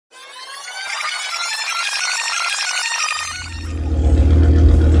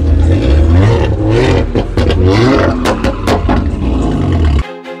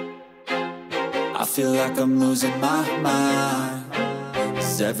I'm losing my mind.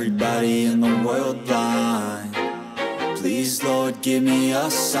 Is everybody in the world blind? Please, Lord, give me a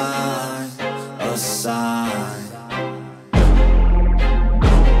sign, a sign.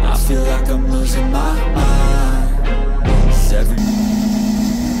 I feel like I'm losing my mind. Is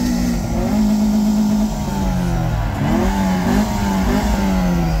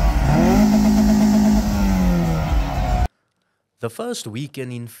The first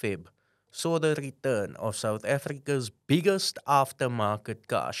weekend in Feb saw the return of South Africa's biggest aftermarket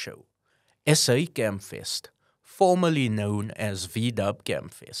car show, SA Campfest, formerly known as VDUB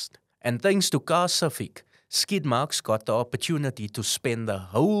Campfest. And thanks to Carcific, Skidmarks got the opportunity to spend the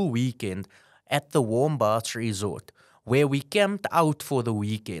whole weekend at the Warmbaths resort, where we camped out for the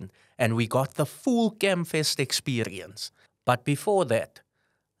weekend and we got the full Campfest experience. But before that,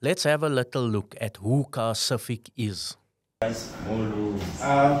 let's have a little look at who Carcific is. Guys, my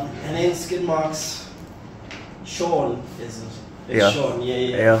name's Skidmarks. Sean is Sean.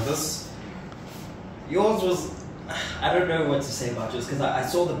 Yeah. Yours was, I don't know what to say about yours because I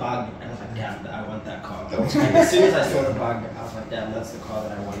saw the bug and I was like, damn, I want that car. And as soon as I saw the bug, I was like, damn, that's the car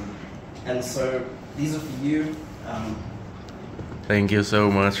that I want. And so these are for you. Thank you so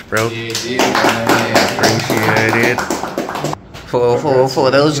much, bro. Appreciate it.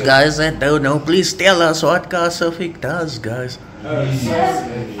 For those guys that don't know, please tell us what Carcific does, guys.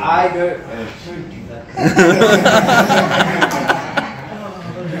 I don't do that.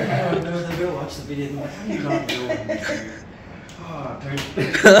 Don't watch the video. You can't do it. Oh, don't.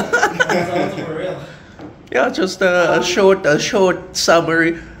 For real. Yeah, just a short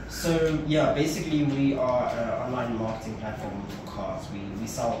summary. So yeah, basically we are an online marketing platform for cars. We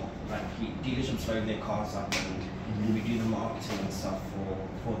sell, like, dealerships load their cars up and we do the marketing and stuff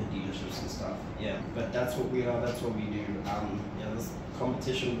for the dealerships and stuff. Yeah, but that's what we are. That's what we do. Yeah, this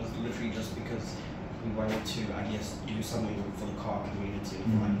competition was literally just because we wanted to, I guess, do something for the car community,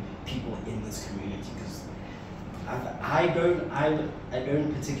 for like people in this community. Because I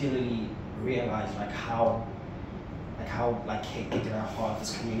don't particularly realize how hectic and how hard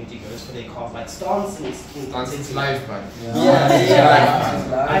this community goes for their cars. Like Stance is life, man.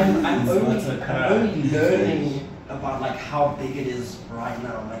 I'm only learning about like how big it is right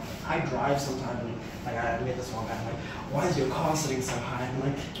now. Like I drive sometimes and like I met this one guy, I'm like, why is your car sitting so high? I'm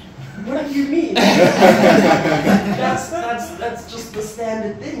like, what do you mean? that's just the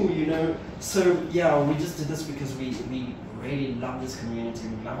standard thing, you know. So yeah, we just did this because we really love this community.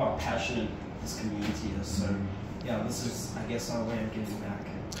 We love how passionate this community is. So yeah, this is, I guess, our way of giving back.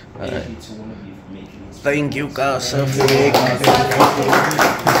 Thank you to all of you for making this. Thank you, Carcific.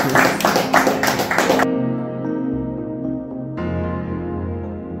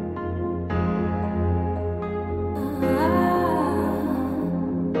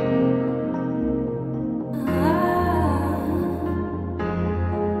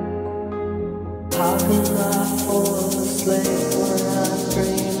 How can I fall asleep when I'm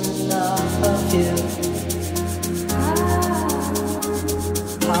dreaming of you?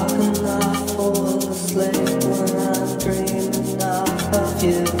 How can I fall asleep when I'm dreaming of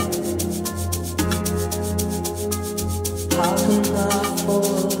you? How can I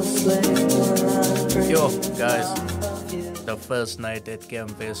fall asleep when I'm dreaming Yo, guys, of you? the first night at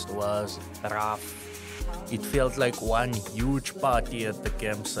Campfest was rough. It felt like one huge party at the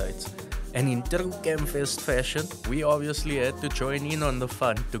campsites. And in true Campfest fashion, we obviously had to join in on the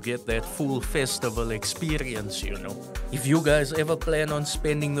fun to get that full festival experience, you know. If you guys ever plan on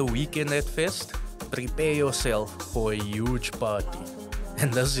spending the weekend at Fest, prepare yourself for a huge party.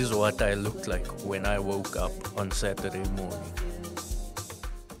 And this is what I looked like when I woke up on Saturday morning.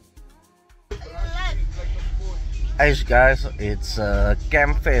 Hey guys, it's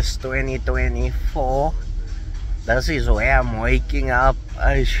Campfest 2024. This is where I'm waking up.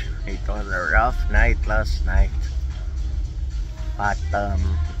 It was a rough night last night. But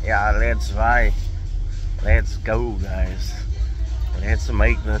yeah, let's vibe. Let's go, guys. Let's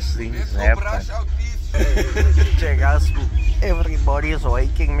make this thing happen. Check us. Everybody's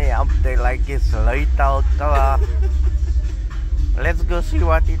waking me up. They like it's late out. Let's go see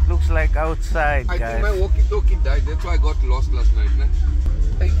what it looks like outside, guys. I think my walkie-talkie died. That's why I got lost last night. Nah?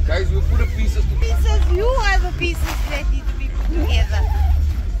 Hey guys, we put the pieces together. You are the pieces that need to be put together.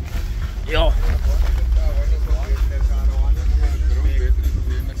 Yo.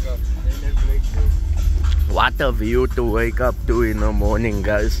 What a view to wake up to in the morning,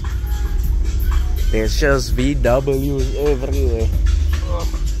 guys. There's just VWs everywhere.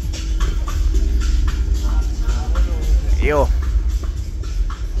 Yo.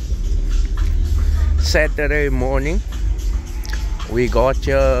 Saturday morning. We got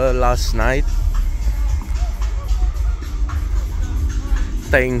here last night.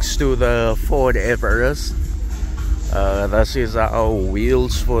 thanks to the Ford Everest. This is our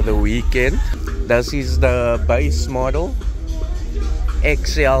wheels for the weekend. This is the base model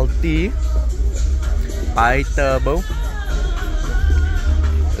XLT bi-turbo.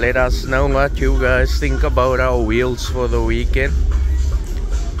 Let us know what you guys think about our wheels for the weekend.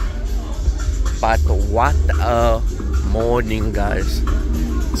 But what a morning, guys.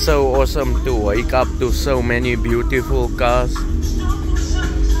 So awesome to wake up to so many beautiful cars.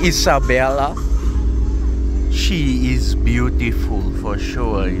 Isabella, she is beautiful for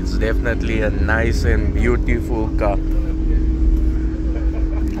sure. It's definitely a nice and beautiful car.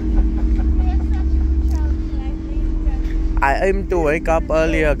 I aim to wake up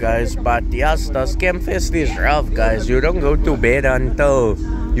earlier, guys, but yes, this Campfest is rough, guys. You don't go to bed until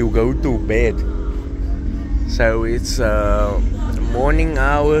you go to bed. So it's morning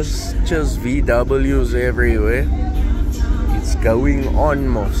hours, just VWs everywhere. It's going on,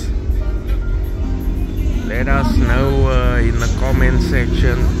 most. Let us know in the comment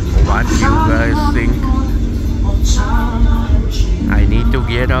section what you guys think. I need to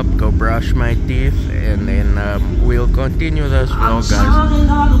get up, go brush my teeth, and then we'll continue this vlog,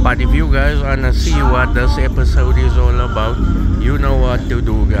 guys. But if you guys wanna see what this episode is all about, you know what to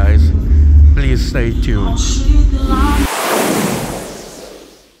do, guys. Please stay tuned.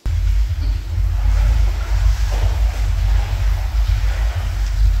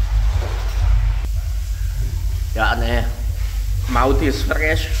 Yeah, mouth is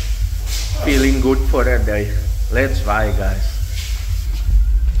fresh, feeling good for the day. Let's buy, guys.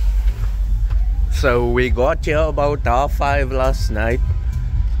 So we got here about 5:30 last night.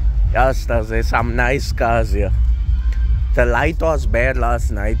 Yes, there's some nice cars here. The light was bad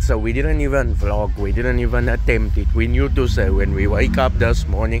last night, so we didn't even vlog. We didn't even attempt it. We knew to say when we wake up this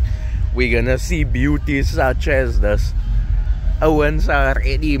morning, we're gonna see beauties such as this. Owens are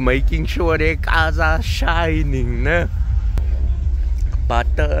already making sure their cars are shining, no? But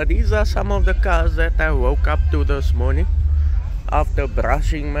these are some of the cars that I woke up to this morning after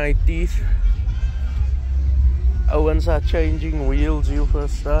brushing my teeth. Owens are changing wheels, you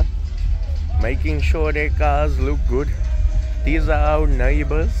first start, making sure their cars look good. These are our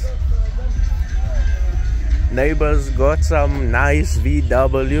neighbors. Neighbors got some nice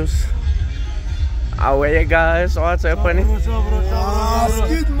VWs. Away, guys, what's happening?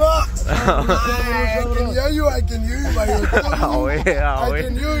 Skid marks! I can hear you, I can hear you by your tone. I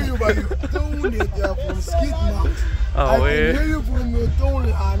can hear you by your tone. You're from skid marks. I can hear you from your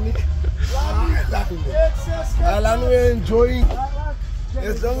tone, honey. And we're enjoying.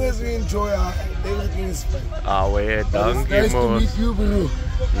 As long as we enjoy, everything is fine. Thank you, nice to meet you, bro.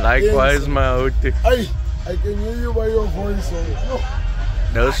 Likewise, my outie. Hey, I can hear you by your voice.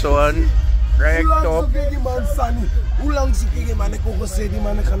 This one, right top. Hoe lang zoek ik man? Ik heb gezegd die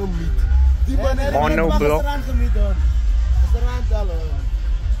mannen gaan hem meet. Monoblock.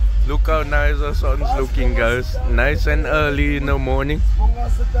 Look how nice the sun's looking, guys. Nice and early in the morning.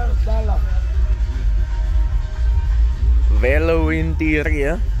 Velo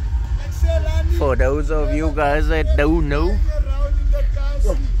interior. For those of you guys that don't know,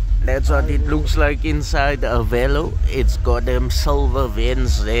 that's what it looks like inside a Velo. It's got them silver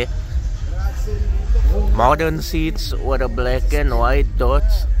vents there. Modern seats with the black and white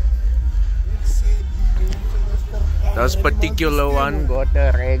dots. This particular one got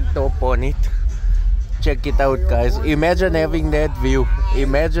a rag top on it. Check it out, guys. Imagine having that view.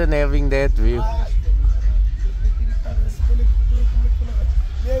 Imagine having that view.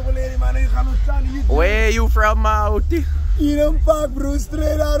 Where are you from, Mauti? Eden Park, bro.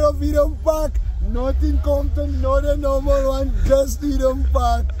 Straight out of Eden Park. Not in Compton, not the normal one, just Eden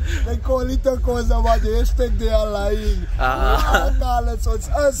Park. They call it a cause about the hashtag they are lying. So it's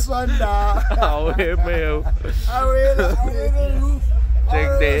us one now. Away, man. Away the roof.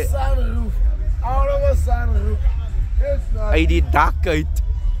 Check that. Out of a sunroof. It's not. I did dark it.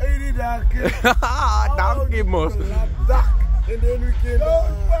 Dark it most. Dark. And then we can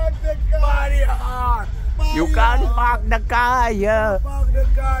park the car. Party hard. You can't park the car here. Park the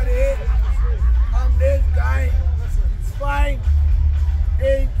car here. I'm this guy. It's fine.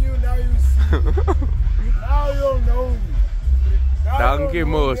 Thank you. Now you see. Now you'll know me. Thank you,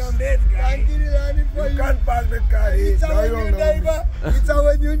 most. Thank you, Lani, for you. Can't park the car here. It's our new neighbor. It's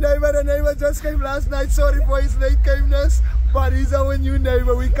our new neighbor. The neighbor just came last night. Sorry for his late cameness. But he's our new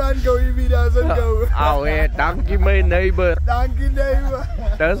neighbor. We can't go if he doesn't go. Oh, yeah. Thank you, my neighbor. Thank you, neighbor.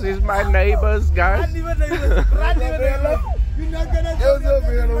 This is my neighbors, guys. You're not gonna go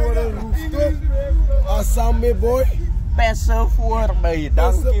Asame boy. Peso voor mij.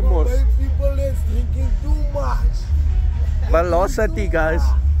 Thank you, most. People that's drinking too much. Velocity, guys.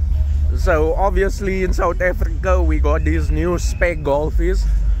 So obviously in South Africa we got these new spec Golfies.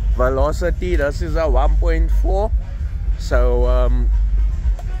 Velocity, this is a 1.4. So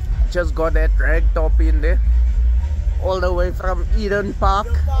just got that drag top in there, all the way from Eden Park.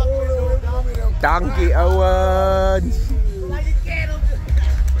 Donkey Owens.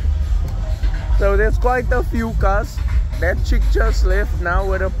 So there's quite a few cars. That chick just left now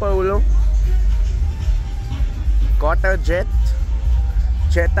with a Polo. Got a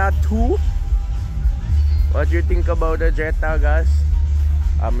Jetta 2. What do you think about the Jetta, guys?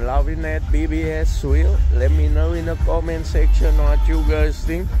 I'm loving that BBS wheel. Let me know in the comment section what you guys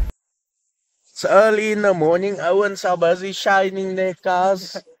think. It's early in the morning. Owens are busy shining their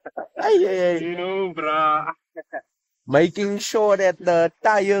cars. You know, bruh. Making sure that the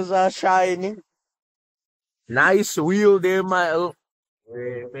tires are shining. Nice wheel there, my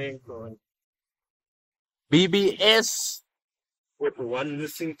BBS with one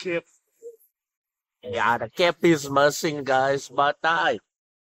missing cap. Yeah, the cap is missing, guys, but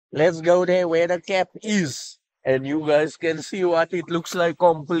let's go there where the cap is, and you guys can see what it looks like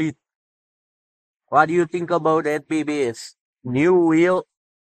complete. What do you think about that BBS? New wheel.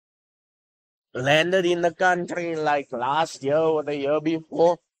 Landed in the country like last year or the year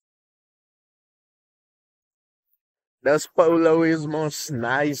before. This Polo is most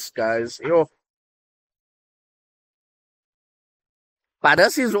nice, guys. Yo. But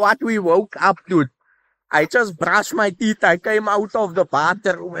this is what we woke up to. I just brushed my teeth. I came out of the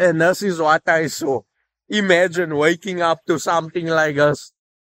bathroom and this is what I saw. Imagine waking up to something like this.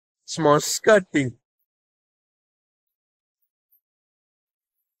 It's more skirting.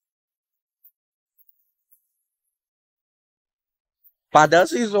 But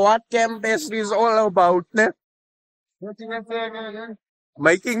this is what Campfest is all about, ne?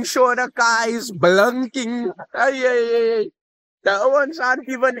 Making sure the car is blinking. The ones aren't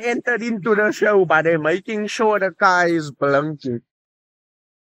even entered into the show, but they're making sure the car is blinking.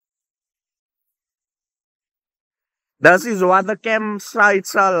 This is what the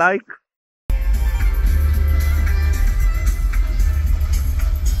campsites are like.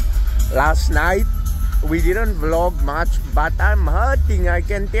 Last night, we didn't vlog much, but I'm hurting. I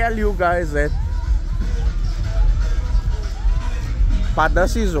can tell you guys that. But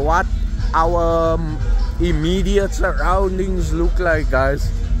this is what our immediate surroundings look like, guys.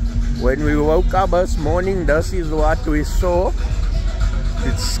 When we woke up this morning, this is what we saw.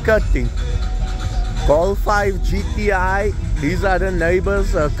 It's skirting. Golf 5 GTI. These are the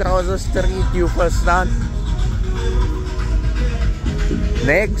neighbors across the street, you understand?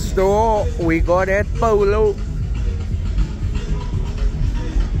 Next door, we got that Polo.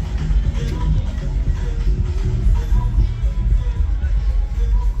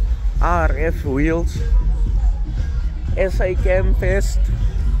 RF wheels. SA Campfest.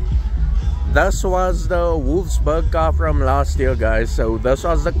 This was the Wolfsburg car from last year, guys. So this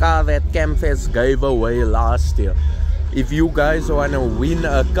was the car that Campfest gave away last year. If you guys want to win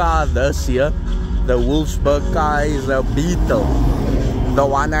a car this year, the Wolfsburg car is a Beetle. The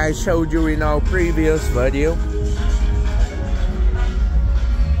one I showed you in our previous video.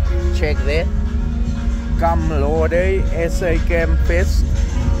 Check that. Come Lord SA Campfest.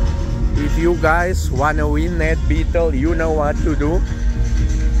 If you guys want to win that Beetle, you know what to do.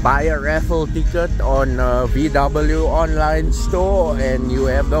 Buy a raffle ticket on VDUB online store and you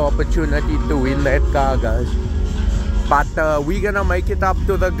have the opportunity to win that car, guys. But we're gonna make it up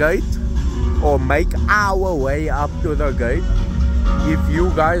to the gate, or make our way up to the gate. If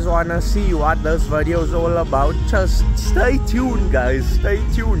you guys wanna see what this video is all about, just stay tuned, guys. Stay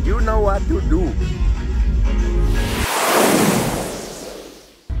tuned. You know what to do.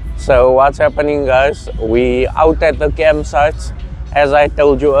 So what's happening, guys? We out at the campsites. As I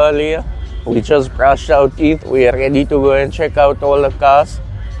told you earlier, we just brushed our teeth. We are ready to go and check out all the cars.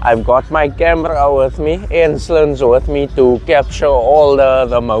 I've got my camera with me, Enslin's with me to capture all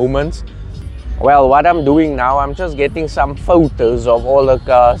the moments. Well, what I'm doing now, I'm just getting some photos of all the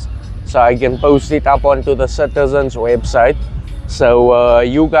cars so I can post it up onto the Citizens website. So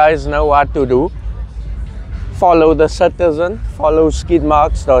you guys know what to do. Follow the Citizen, follow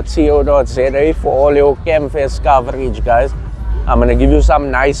skidmarks.co.za for all your Campfest coverage, guys. I'm gonna give you some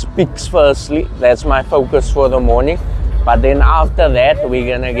nice pics firstly. That's my focus for the morning. But then after that, we're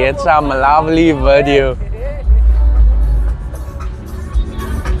gonna get some lovely video.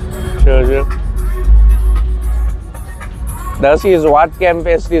 Sure. This is what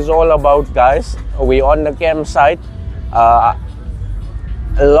Campfest is all about, guys. We're on the campsite.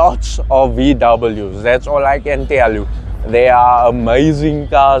 Lots of VWs. That's all I can tell you. There are amazing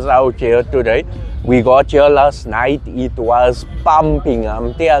cars out here today. We got here last night, it was pumping,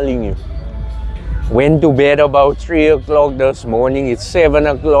 I'm telling you. Went to bed about 3 o'clock this morning, it's 7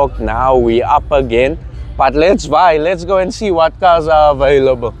 o'clock now, we up again. But let's go and see what cars are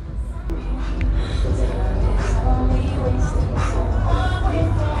available.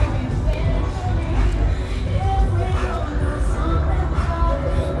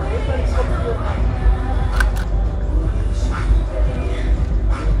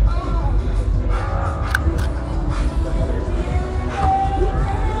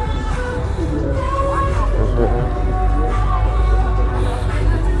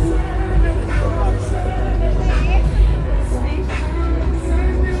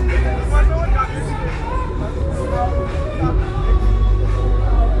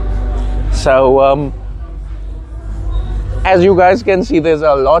 So, as you guys can see, there's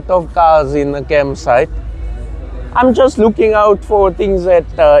a lot of cars in the campsite. I'm just looking out for things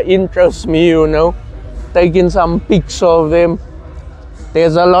that interest me, you know, taking some pics of them.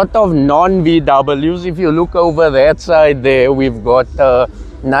 There's a lot of non-VWs. If you look over that side there, we've got a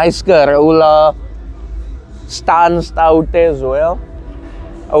nice Corolla stanced out as well.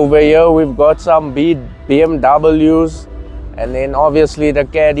 Over here, we've got some BMWs. And then obviously the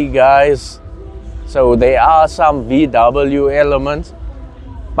Caddy guys. So there are some VW elements,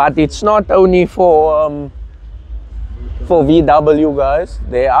 but it's not only for VW guys.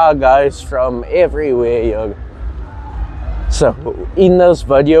 There are guys from everywhere here. So in this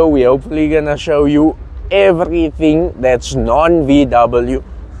video, we're hopefully gonna show you everything that's non-VW.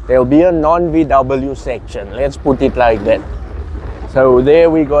 There'll be a non-VW section. Let's put it like that. So there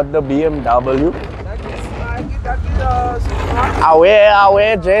we got the BMW.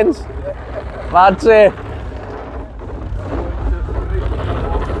 Away, gents. What's it?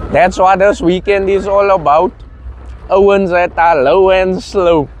 That's what this weekend is all about. Owens that are low and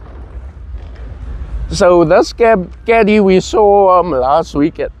slow. So this caddy we saw last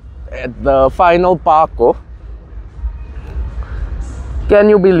week at the final park. Can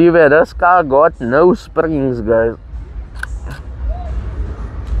you believe it? This car got no springs, guys.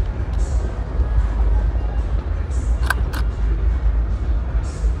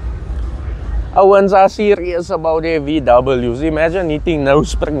 Owens are serious about their VWs. Imagine hitting no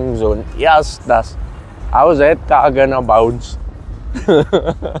springs on. Yes, that's. How's that car gonna bounce?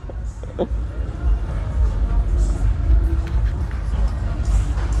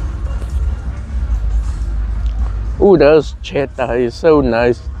 Ooh, this Jetta is so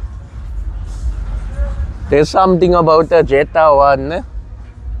nice. There's something about the Jetta one, eh?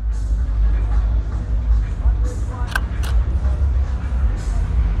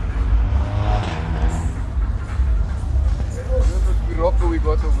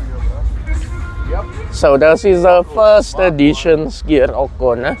 So this is the first edition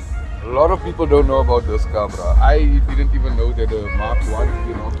Scirocco, né? A lot of people don't know about this car, bro. I didn't even know that the Mark 1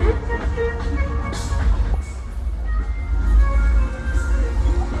 Scirocco exists.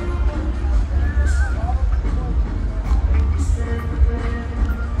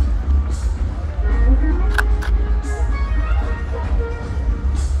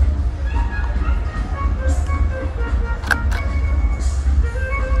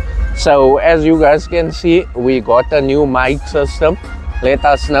 So as you guys can see, we got a new mic system. Let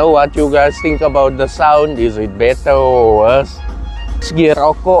us know what you guys think about the sound. Is it better or worse?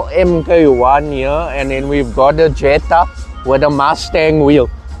 Scirocco MK1 here, and then we've got a Jetta with a Mustang wheel.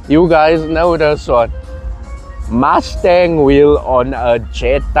 You guys know this one. Mustang wheel on a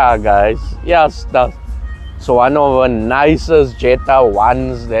Jetta, guys. Yes, that's one of the nicest Jetta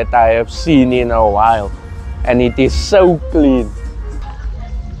ones that I have seen in a while. And it is so clean.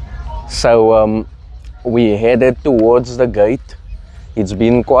 So we headed towards the gate. It's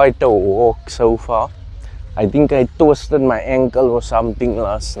been quite a walk so far. I think I twisted my ankle or something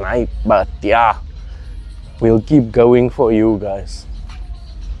last night, but yeah, we'll keep going for you guys.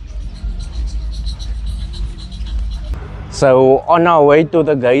 So on our way to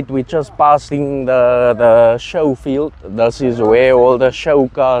the gate, we're just passing the show field. This is where all the show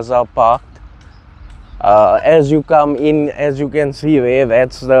cars are parked. As you come in, as you can see there,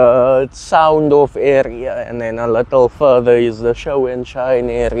 that's the sound off area, and then a little further is the show and shine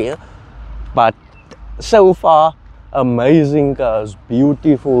area. But so far, amazing cars,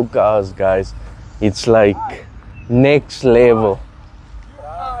 beautiful cars, guys. It's like next level.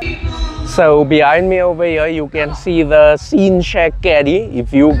 So behind me over here, you can see the Scene Shack caddy.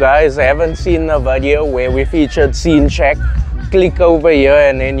 If you guys haven't seen the video where we featured Scene Shack, click over here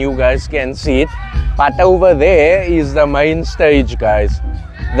and then you guys can see it. But over there is the main stage, guys.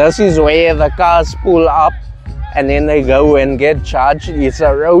 This is where the cars pull up and then they go and get charged. It's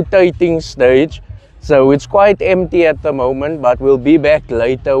a rotating stage. So it's quite empty at the moment, but we'll be back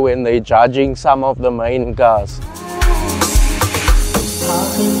later when they're judging some of the main cars. How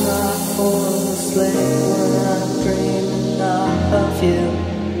can I fall asleep when I'm dreaming of you?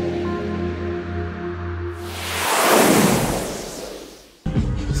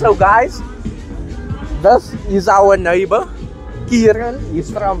 So guys, this is our neighbor. Kieran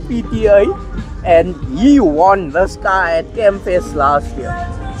is from PTA and he won this car at Campfest last year.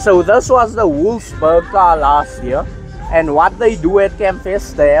 So this was the Wolfsburg car last year, and what they do at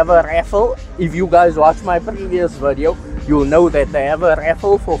Campfest, they have a raffle. If you guys watch my previous video, you'll know that they have a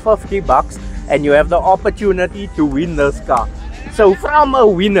raffle for 50 bucks and you have the opportunity to win this car. So from a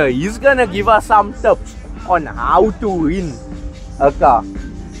winner, he's gonna give us some tips on how to win a car.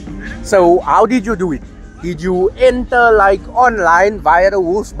 So how did you do it? Did you enter like online via the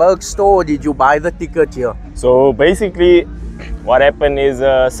Wolfsburg store, or did you buy the ticket here? So basically what happened is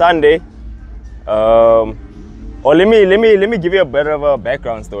Sunday, or let me give you a bit of a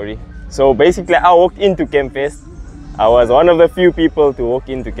background story. So basically I walked into Campfest. I was one of the few people to walk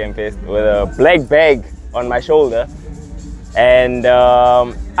into Campfest with a black bag on my shoulder, and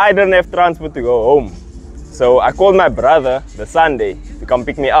I didn't have transport to go home. So I called my brother the Sunday to come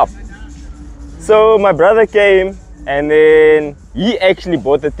pick me up. So my brother came and then he actually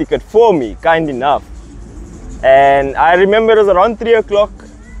bought the ticket for me, kind enough. And I remember it was around 3 o'clock.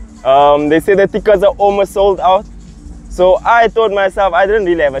 They said the tickets are almost sold out. So I thought myself, I didn't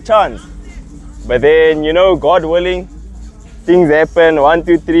really have a chance. But then, you know, God willing, things happen. 1,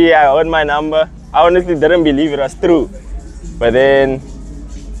 2, 3, I heard my number. I honestly didn't believe it was true. But then,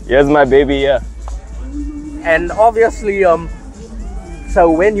 here's my baby here. And obviously,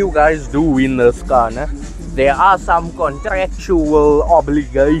 so when you guys do win this car, there are some contractual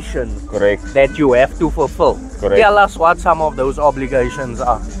obligations. Correct. That you have to fulfill. Correct. Tell us what some of those obligations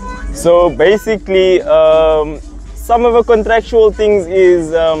are. So basically, some of the contractual things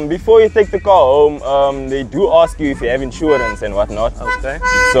is before you take the car home, they do ask you if you have insurance and whatnot. Okay.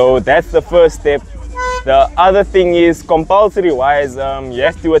 So that's the first step. The other thing is compulsory wise, you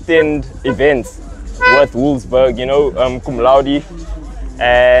have to attend events with Wolfsburg, you know, cum laude.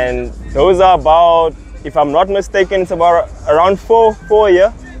 And those are about, if I'm not mistaken, it's about around four a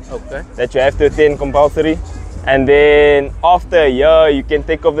year. Okay. That you have to attend compulsory. And then after a year, you can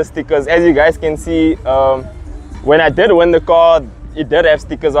take off the stickers. As you guys can see, when I did win the car, it did have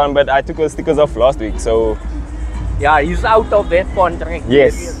stickers on, but I took the stickers off last week. So yeah, he's out of that contract.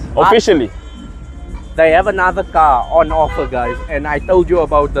 Yes, officially. They have another car on offer, guys, and I told you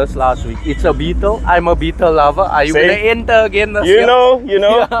about this last week. It's a Beetle. I'm a Beetle lover. Are you gonna enter again this year? You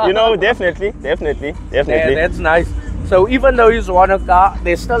know, definitely. Yeah, that's nice. So even though he's won a car,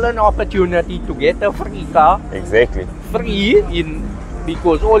 there's still an opportunity to get a free car. Exactly. Free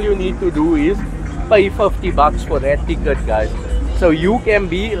because all you need to do is pay 50 bucks for that ticket, guys. So you can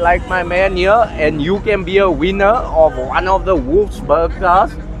be like my man here, and you can be a winner of one of the Wolfsburg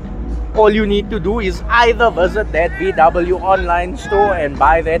cars. All you need to do is either visit that VW online store and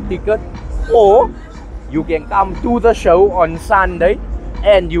buy that ticket, or you can come to the show on Sunday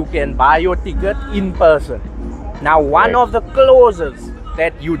and you can buy your ticket in person. Now, one of the clauses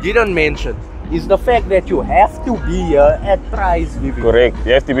that you didn't mention is the fact that you have to be here at prize giving. Correct,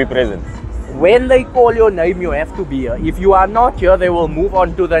 you have to be present. When they call your name, you have to be here. If you are not here, they will move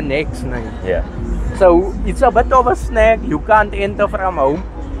on to the next name. Yeah. So it's a bit of a snag. You can't enter from home.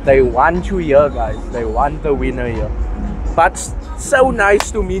 They want you here, guys. They want the winner here. But so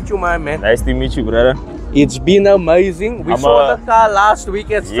nice to meet you, my man. Nice to meet you, brother. It's been amazing. We saw the car last week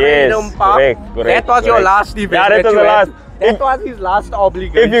at Freedom Park. Correct. That was your last event. Yeah, that was the last. That was his last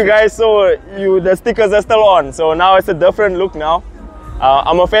obligation. If you guys saw, the stickers are still on. So now it's a different look now.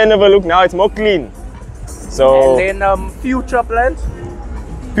 I'm a fan of a look now. It's more clean. So. And then future plans?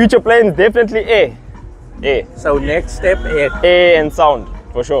 Future plans, definitely A. So next step, A and sound.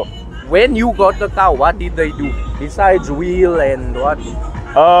 For sure. When you got the car, what did they do besides wheel and what?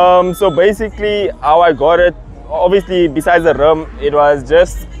 So basically how I got it, obviously besides the rim, it was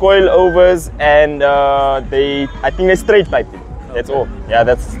just coilovers and I think they straight piped it. That's all. Yeah,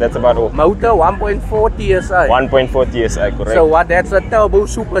 that's about all. Motor 1.4 TSI. 1.4 TSI, correct. So what? That's a turbo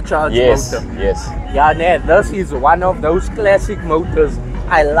supercharged motor. Yes. Yeah, this is one of those classic motors.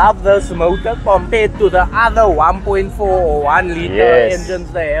 I love this motor compared to the other 1.4 or 1 liter engines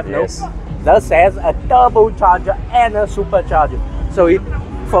they have. Yes. This has a turbocharger and a supercharger. So it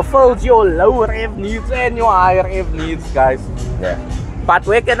fulfills your low rev needs and your high rev needs, guys. Yeah. But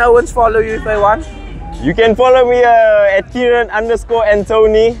where can Owens follow you if they want? You can follow me at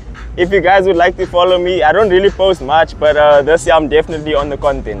Kieran_Anthony. If you guys would like to follow me, I don't really post much, but this year I'm definitely on the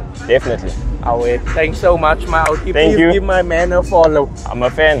content. Definitely. Oh, wait. Thanks so much, my outie. Thank Please you. give my man a follow. I'm a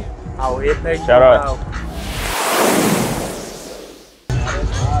fan. Oh, wait. Thank Shout you. out. Now.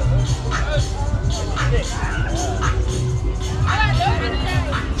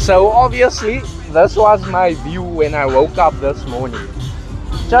 So obviously, this was my view when I woke up this morning.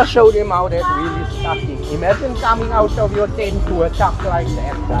 Just showed him how that wheel is tucking. Imagine coming out of your tent to a tuck like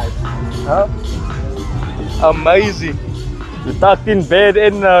that, guys. Huh? Amazing. You tucked in bed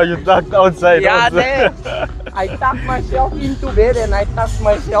and you tucked outside. Yeah, also. there. I tucked myself into bed and I tucked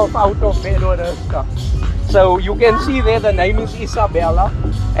myself out of bed on a stuff. So you can see there the name is Isabella,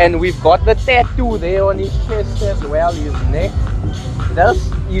 and we've got the tattoo there on his chest as well, his neck.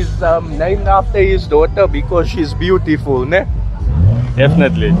 This is named after his daughter because she's beautiful, ne?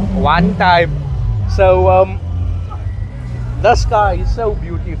 Definitely. One time. So this car is so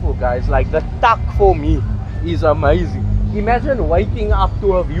beautiful, guys. Like the tuck for me is amazing. Imagine waking up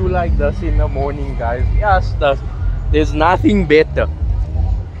to a view like this in the morning, guys. Yes, there's nothing better.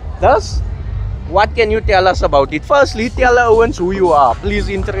 Thus, what can you tell us about it? Firstly, tell Owens who you are. Please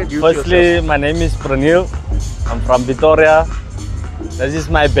introduce yourself. Firstly, my name is Pranil. I'm from Victoria. This is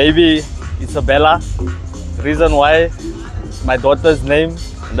my baby, Isabella. The reason why it's my daughter's name.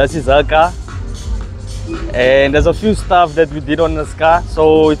 This is her car. And there's a few stuff that we did on this car.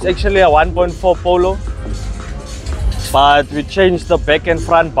 So it's actually a 1.4 Polo. But we changed the back and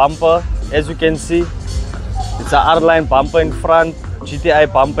front bumper. As you can see, it's a R-line bumper in front,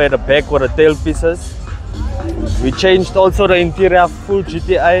 GTI bumper at the back with the tail pieces. We changed also the interior, full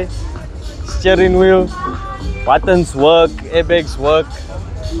GTI, steering wheel, buttons work, airbags work,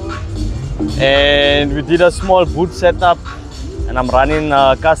 and we did a small boot setup, and I'm running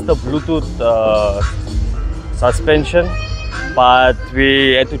custom Bluetooth suspension, but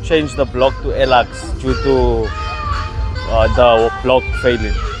we had to change the block to LX due to the block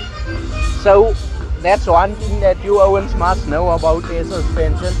failing. So that's one thing that you Owens must know about air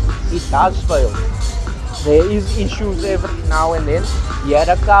suspension. It does fail. There is issues every now and then. He had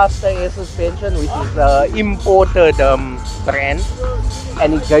a caster air suspension which is the imported brand,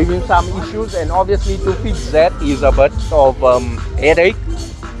 and it gave him some issues, and obviously to fix that is a bit of headache.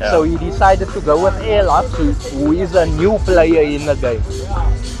 Yeah. So he decided to go with Airlux, who is a new player in the game.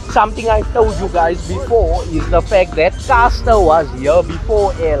 Something I've told you guys before is the fact that caster was here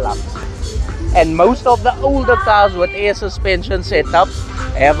before Airlux. And most of the older cars with air suspension setup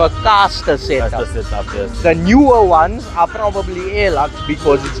have a caster setup. Caster setup, yes. The newer ones are probably Airlux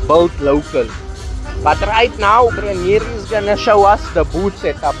because it's built local. But right now, Premier is gonna show us the boot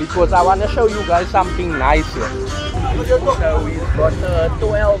setup because I wanna show you guys something nice here. So we've got a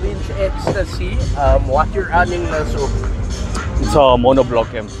 12-inch ecstasy. What you're running this with? It's a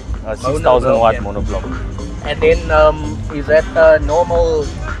monoblock M, a 6,000 watt monoblock. And then is that a normal,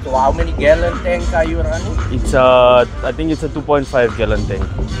 so how many gallon tank are you running? It's a, I think it's a 2.5 gallon tank.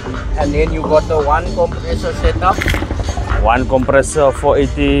 And then you got the one compressor setup. One compressor,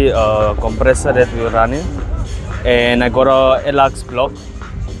 480 compressor that we're running. And I got a LX block.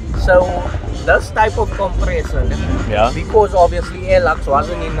 So this type of compressor, Yeah. because obviously LX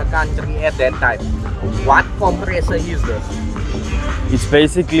wasn't in the country at that time. What compressor is this? It's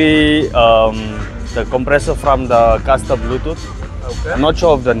basically the compressor from the custom Bluetooth. Okay. I'm not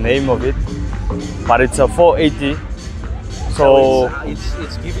sure of the name of it, but it's a 480. So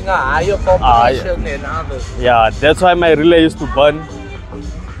it's giving a higher compression than others. yeah, that's why my relay used to burn.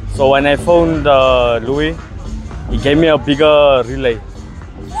 So when I phoned Louis, he gave me a bigger relay.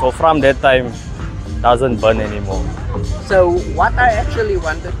 So from that time, it doesn't burn anymore. So what I actually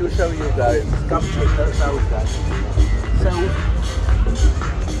wanted to show you guys, come check this out, guys. So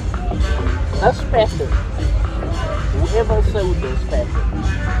this pattern, whoever sewed this pattern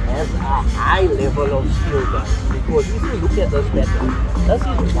has a high level of skill, guys. Because if you look at this pattern, this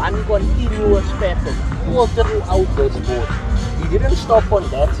is one continuous pattern all throughout this board. He didn't stop on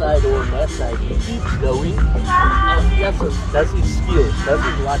that side or on that side. He keeps going, and yes, this is skill. This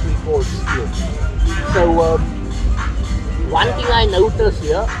is what we call skill. So one thing I noticed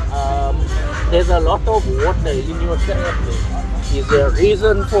here, there's a lot of water in your trap. Is there a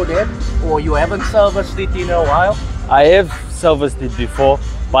reason for that, or you haven't serviced it in a while? I have serviced it before,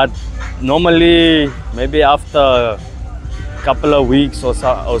 but normally maybe after a couple of weeks or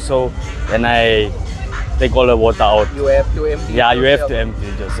so, then I take all the water out. You have to empty Yeah, it you have yourself. to empty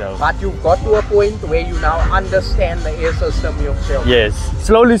it yourself. But you've got to a point where you now understand the air system yourself. Yes,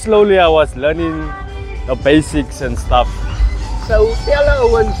 slowly I was learning the basics and stuff. So tell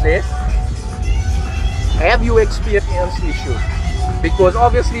Owens this. Have you experienced issues? Because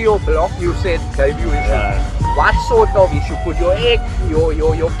obviously your block, you said, gave you issues. Yeah. What sort of issue? Could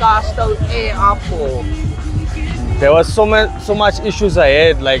your car still air up or? There was so much issues I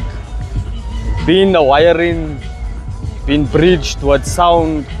had, like being the wiring, being breached with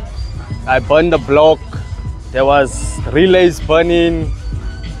sound. I burned the block. There was relays burning.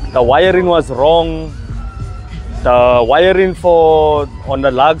 The wiring was wrong. The wiring on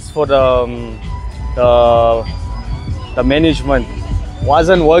the lugs for the management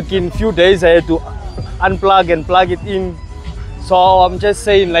wasn't working. Few days I had to unplug and plug it in. So I'm just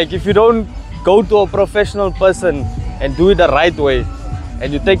saying, like, if you don't go to a professional person and do it the right way,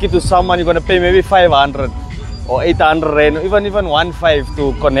 and you take it to someone, you're gonna pay maybe 500 or 800 and even 1.5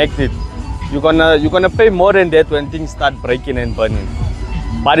 to connect it. You're gonna pay more than that when things start breaking and burning.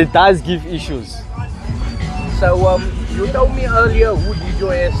 But it does give issues. So you told me earlier who did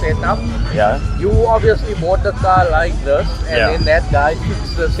your air setup. Yeah. You obviously bought the car like this, and then that guy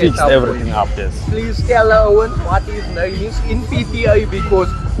fixed the setup. Fixed everything up, yes. Please tell Owen what his name is in PTA, because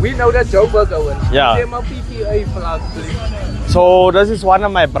we know that Joburg Owen. Yeah. Give him a PTA plug, please. So this is one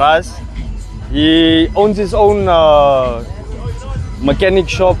of my bras. He owns his own mechanic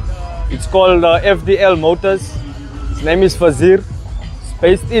shop. It's called FDL Motors. His name is Fazir. It's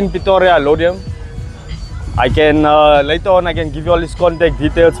based in Pretoria, Lodium. I can later on I can give you all his contact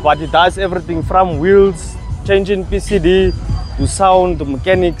details, but he does everything from wheels, changing PCD, to sound, to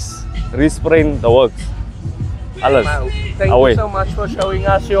mechanics, respraying, the works. Alles. Thank you so much for showing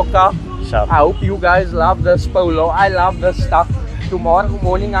us your car. Sure. I hope you guys love this Polo. I love this stuff. Tomorrow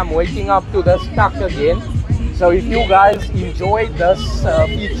morning I'm waking up to this truck again. So if you guys enjoyed this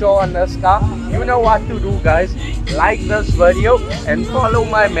feature on this car, you know what to do, guys. Like this video and follow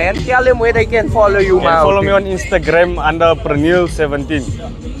my man. Tell him where they can follow you, man. Follow me on Instagram under Prenil17.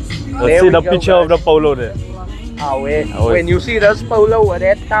 See the picture of the Polo there. When you see this Polo with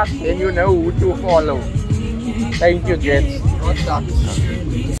that truck, then you know who to follow. Thank you, gents.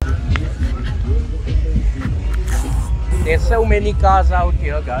 There's so many cars out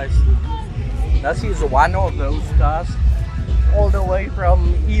here, guys. This is one of those cars, all the way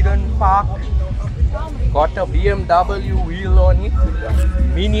from Eden Park. Got a BMW wheel on it,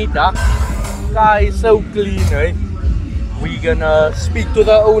 mini duck. Car is so clean, eh? We're gonna speak to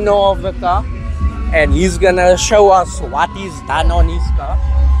the owner of the car, and he's gonna show us what he's done on his car.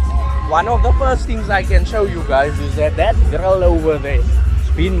 One of the first things I can show you guys is that grill over there, it's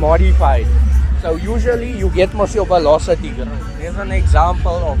been modified. So usually you get most your velocity grill. Here's an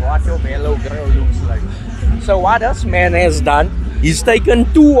example of what your Velo grill looks like. So what this man has done, he's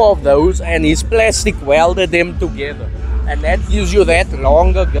taken two of those and he's plastic welded them together. And that gives you that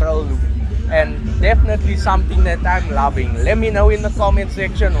longer grill look. And definitely something that I'm loving. Let me know in the comment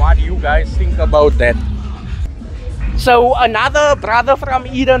section what you guys think about that. So another brother from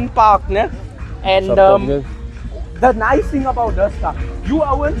Eden Park, ne? And the nice thing about this car, you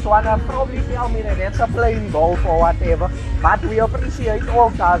Owens wanna probably tell me that that's a plain Golf or whatever, but we appreciate all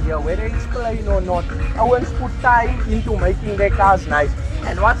cars here, whether it's plain or not. Owens put time into making their cars nice.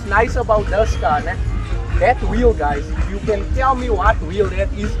 And what's nice about this car, ne? That wheel, guys, if you can tell me what wheel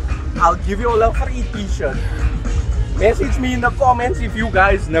that is, I'll give you all a free t-shirt. Message me in the comments if you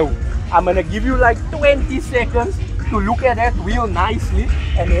guys know. I'm gonna give you like 20 seconds to look at that wheel nicely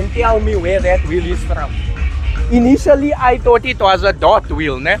and then tell me where that wheel is from. Initially, I thought it was a dot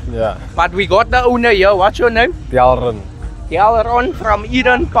wheel, ne? Yeah. But we got the owner here. What's your name? Delron. Delron from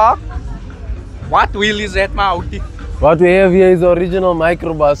Eden Park. What wheel is that, Mauti? What we have here is the original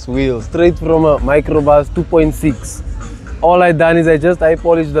microbus wheel, straight from a microbus 2.6. All I done is I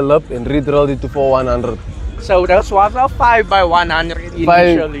polished the lip and re-drilled it to 4100. So this was a 5x100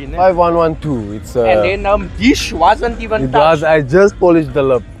 initially, ne? 5112. It's and then dish wasn't even touched. I just polished the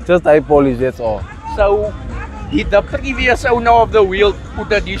lip. Just I polished, that's all. So did the previous owner of the wheel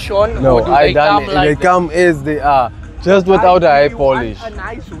put a dish on? No, or do they come like they come as they are, just without the eye polish. A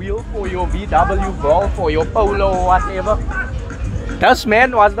nice wheel for your VW Golf or your Polo or whatever. This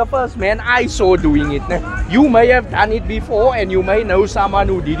man was the first man I saw doing it. You may have done it before and you may know someone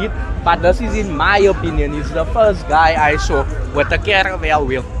who did it, but this is, in my opinion, is the first guy I saw with a caravel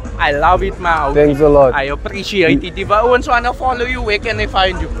wheel. I love it, man. Thanks a lot. I appreciate it. If anyone wanna follow you, where can they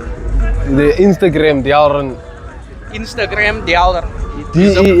find you? The Instagram, Delron. Instagram, Delron.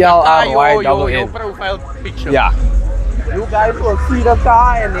 DELRY. Your profile picture. Yeah. You guys will see the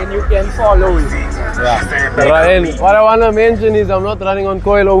car and then you can follow it. Yeah. And what I want to mention is I'm not running on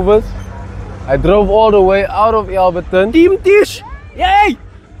coilovers. I drove all the way out of Alberton. Team Tish! Yay!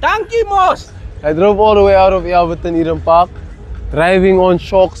 Thank you, Moss! I drove all the way out of Alberton, Eden Park. Driving on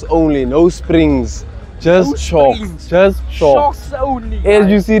shocks only, no springs. Just shocks. springs. Just shocks. Shocks only. As guys.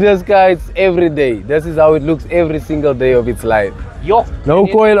 you see this guy, it's every day. This is how it looks every single day of its life. Yo, No and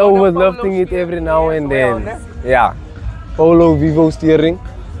then coil you got the over, polo lifting it every steering now as and well, then. ne? Yeah. Polo Vivo steering,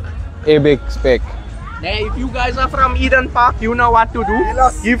 airbag spec. Now, if you guys are from Eden Park, you know what to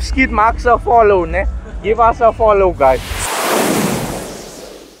do. Give Skid Marks a follow, ne? Give us a follow, guys.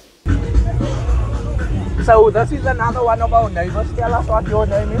 So, this is another one of our neighbors. Tell us what your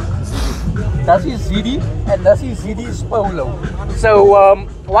name is. This is Zidi, and this is Zidi's Polo. So,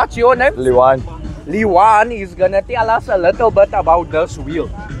 what's your name? Liwan. Liwan is gonna tell us a little bit about this wheel.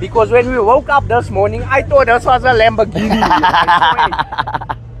 Because when we woke up this morning, I thought this was a Lamborghini.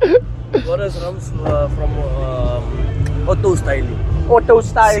 Got us from auto styling. Auto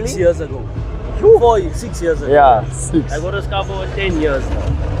styling. 6 years ago. 6 years ago. Yeah, 6. I got a car for 10 years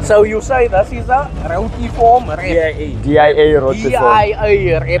now. So you say this is a rotiform rep. DIA rotiform.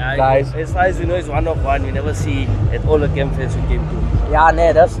 DIA rep, guys. As far as you know, it's one of one. You never see at all the campfests we came to. Yeah,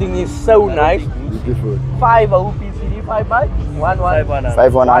 nee, this thing is so nice. Beautiful. 5 OPCD, 5 by 1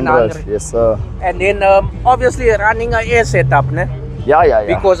 5100. Yes, sir. And then obviously running a air setup, ne? Yeah.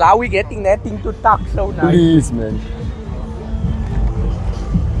 Because how we getting that thing to tuck so nice? Please, man.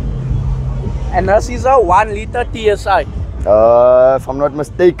 And this is a 1 liter TSI. If I'm not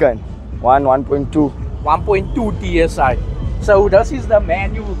mistaken, 1.2. 1.2 TSI. So this is the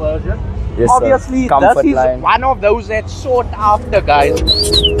manual version. Yes, obviously, Comfort this is line. one of those that's sought after, guys.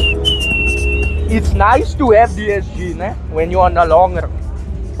 It's nice to have DSG, ne? When you're on the long run.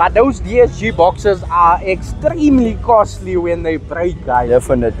 But those DSG boxes are extremely costly when they break, guys.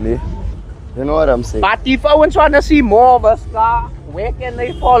 Definitely. You know what I'm saying? But if I want to see more of this car, where can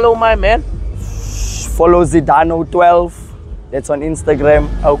they follow my man? Follow Zidano12. That's on Instagram.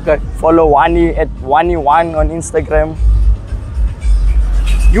 Okay. Follow Wani at Wani1 on Instagram.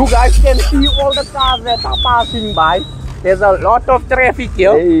 You guys can see all the cars that are passing by. There's a lot of traffic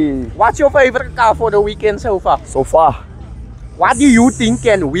here. Hey. What's your favorite car for the weekend so far? So far, What do you think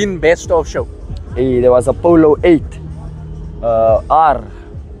can win best of show? hey, there was a Polo 8 R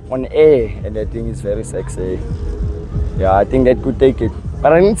on A, and that thing is very sexy. Yeah, I think that could take it.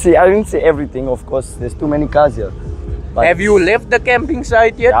 But I didn't see everything, of course. There's too many cars here. But Have you left the camping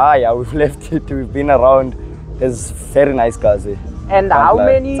site yet? Yeah, we've left it. We've been around. There's very nice cars here. And Can't how lie.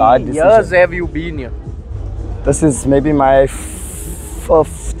 many It's a hard years decision. have you been here? This is maybe my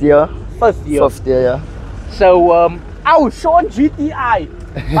 5th year. 5th year. 5th year, yeah. So, Sean GTI.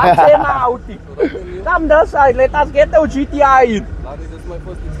 What's in out? Come this side, let us get the GTI in. This is my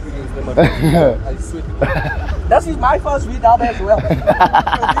first experience. I swear. This is my first VDUB as well.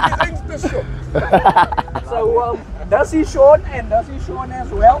 So, this is Sean and this is Sean as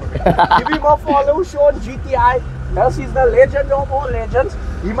well. Give him a follow, Sean GTI. This is the legend of all legends.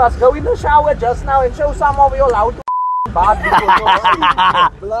 He must go in the shower just now and show some of your loud bath because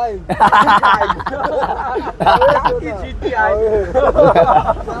you're Blind. GTI.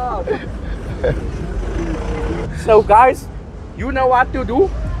 So guys, you know what to do.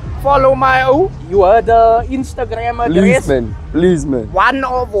 Follow my you heard the Instagram address. Please man. One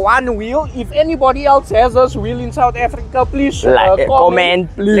of one wheel. If anybody else has this wheel in South Africa, please Comment,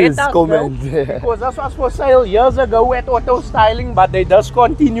 please, Let us comment. know, because this was for sale years ago at Auto Styling, but they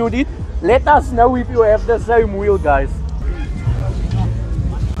discontinued it. Let us know if you have the same wheel, guys.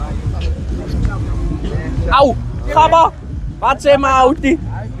 Au, Gabba, wat sê my outie?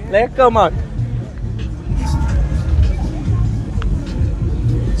 Lekker man.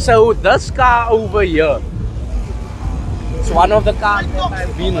 So this car over here, it's one of the cars that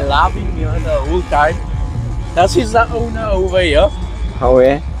I've been loving here the whole time. This is the owner over here. How are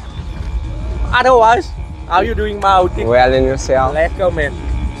you? Otherwise, how you doing, my outie? Well, and yourself? Lekker man.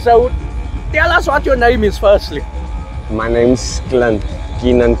 So tell us what your name is firstly. My name's Clint,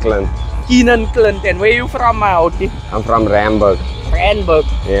 Keenan Clint. Keenan Clint, and where you from, my outie? I'm from Randburg. Randburg.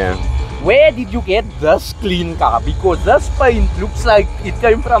 Yeah. Where did you get this clean car? Because this paint looks like it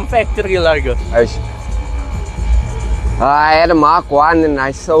came from factory like it. I had a Mark 1 and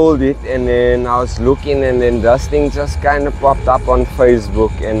I sold it, and then I was looking, and then this thing just kind of popped up on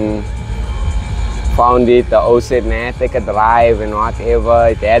Facebook and found it. The O said, nah, take a drive and whatever.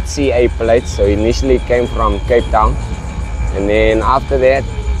 It had CA plates, so initially it came from Cape Town. And then after that,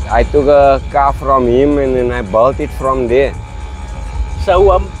 I took a car from him and then I built it from there.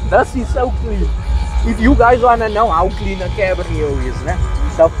 So this is so clean. If you guys wanna know how clean a Cabrio is, né?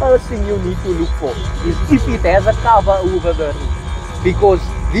 The first thing you need to look for is if it has a cover over the roof. Because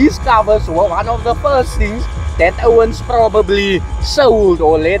these covers were one of the first things that Owens probably sold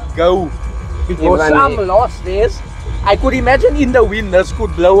or let go. Because some lost theirs I could imagine in the wind this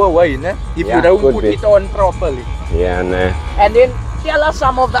could blow away, ne? If you don't put it on properly. Yeah, no. And then tell us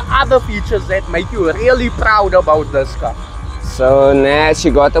some of the other features that make you really proud about this car. So now she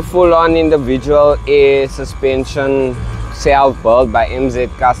got a full-on individual air suspension, self-built by MZ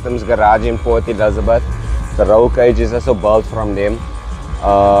Customs Garage in Port Elizabeth. The roll cage is also built from them.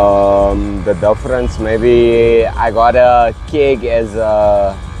 The difference, maybe I got a keg as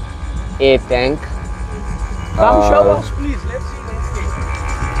a air tank. Come show us, please. Let's see that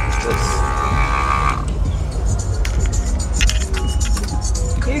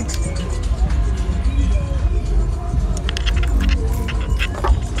keg.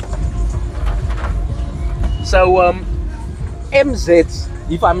 So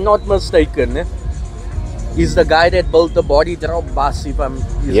MZ, if I'm not mistaken, is the guy that built the body drop bus.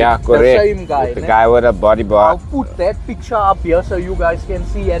 Correct. The same guy. The guy with a body bar. I'll put that picture up here so you guys can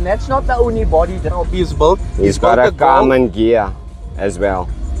see. And that's not the only body drop he's built. He's got a common gear as well.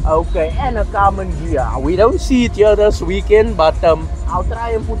 Okay, and a common gear. We don't see it here this weekend, but I'll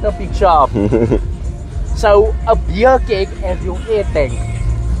try and put a picture up. So a beer keg as your air tank.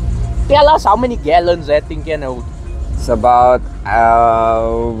 Tell us how many gallons that thing can hold. It's about,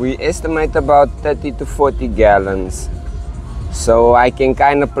 we estimate about 30 to 40 gallons. So I can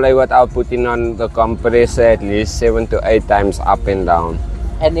kind of play without putting on the compressor at least 7 to 8 times up and down.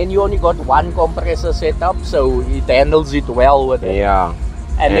 And then you only got one compressor set up, so it handles it well with it. Yeah.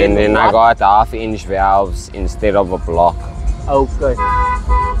 And then I got half-inch valves instead of a block. Okay.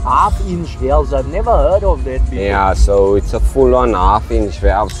 Half-inch valves, I've never heard of that before. Yeah, so it's a full-on half-inch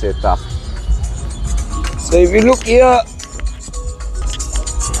valve setup. So if you look here,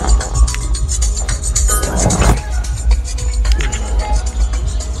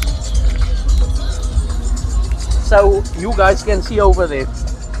 so you guys can see over there,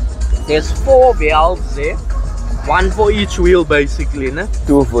 there's 4 valves there, 1 for each wheel basically, ne?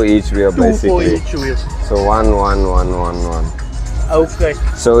 2 for each wheel basically. 2 for each wheel. So 1, 1, 1, 1, 1. Okay.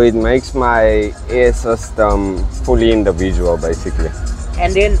 So it makes my air system fully individual basically.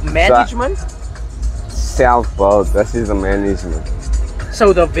 And then management? Self-built, this is the management.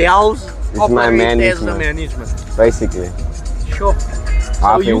 So the valves operate as the management. management? Basically. Sure.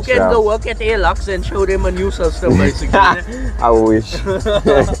 So you can go work at Airlux and show them a new system basically. I wish.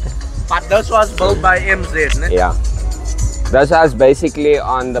 But this was built by MZ, ne? Yeah. This was basically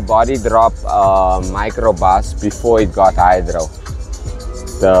on the body drop microbus before it got hydro.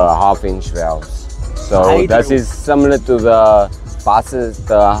 The half-inch valves. So Hydro. this is similar to the buses,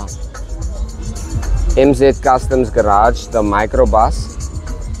 the MZ Customs Garage, the microbus.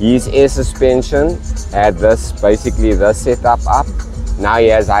 His air suspension had this, basically this setup up. Now he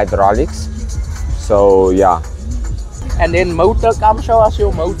has hydraulics. So yeah. And then motor, come show us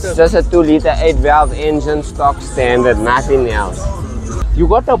your motor. It's just a 2-liter 8-valve engine, stock standard, nothing else. You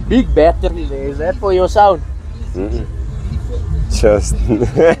got a big battery there, is that for your sound? Just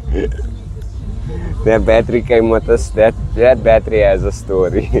that battery came with us. That battery has a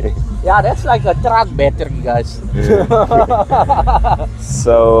story. Yeah, that's like a truck battery, guys.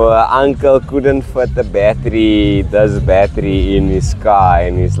 So uncle couldn't fit the battery, this battery in his car,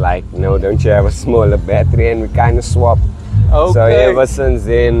 and he's like, no, don't you have a smaller battery? And we kind of swapped. Okay. So ever since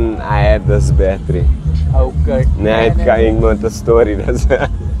then I had this battery. Okay. Nah, it came with a story.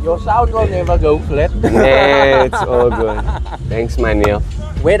 Your sound will never go flat. Nah, it's all good. Thanks, my Neil.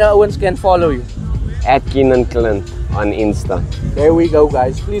 Where the Owens can follow you? At Keenan Clint on Insta. There we go,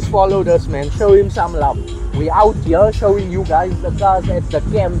 guys. Please follow this man. Show him some love. We out here showing you guys the cars at the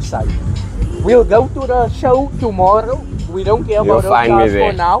campsite. We'll go to the show tomorrow. We don't care about those cars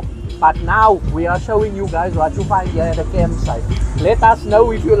for now. But now we are showing you guys what you find here at the campsite. Let us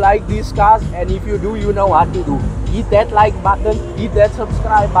know if you like these cars, and if you do, you know what to do. Hit that like button, hit that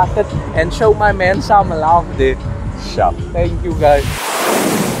subscribe button, and show my man some love there. Sure. Thank you, guys.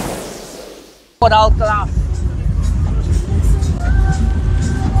 What else? So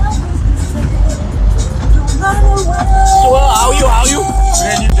how are you?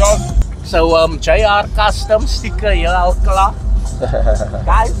 Brand new dog. So JR custom sticker here, Alcala.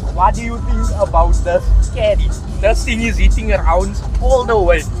 Guys, what do you think about this caddy? This thing is hitting rounds all the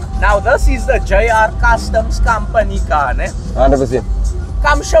way. Now this is the JR Customs company car, ne? 100%.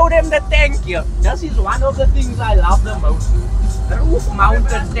 Come show them the tank here. This is one of the things I love the most. The roof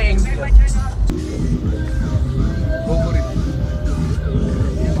mounted tank here.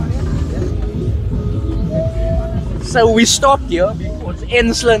 So we stopped here because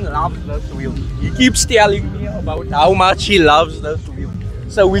Enslan loves this wheel. He keeps telling me about how much he loves this wheel.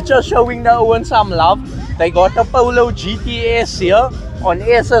 So we're just showing the Owen some love. They got a Polo GTS here on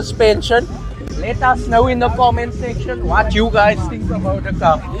air suspension. Let us know in the comment section what you guys think about the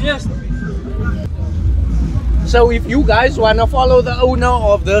car. Yes. So if you guys wanna follow the owner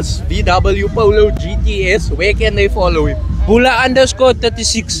of this VW Polo GTS, where can they follow him?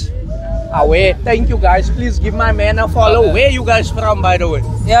 Bula_36. Where? Thank you guys. Please give my man a follow. Where you guys from, by the way?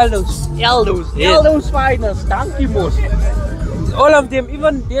 Eldos. Eldos. Yes. Eldos finest. Thank you most. All of them,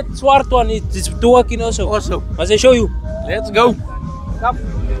 even that swart one, it's working also. Awesome. Must I show you? Let's go. Come.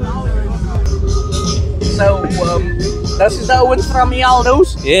 So, this is the ones from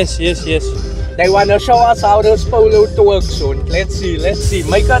Eldos. Yes. They wanna show us how this Polo works soon. Let's see.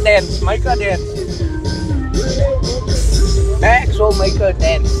 Make a dance. Max will make a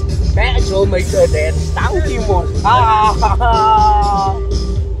dance. Thank you most.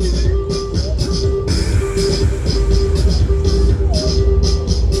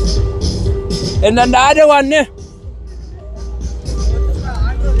 And then the other one, ne?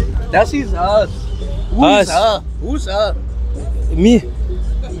 That is us. Who's her? Me.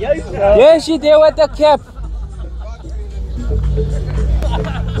 Yes, Yeah, she there with the cap.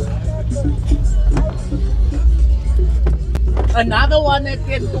 Another one that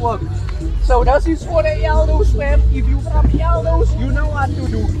can work. So this is for the Eldos fam. If you from Eldos, you know what to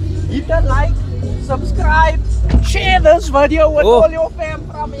do. Hit a like, subscribe, share this video with all your fam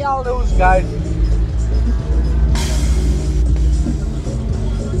from Eldos, guys.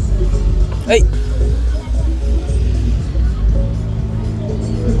 Hey.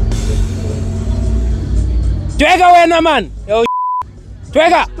 Twega wena man. Yo.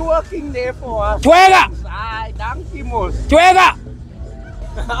 Twega. Working there for us. Twega. Thank you most. Twega.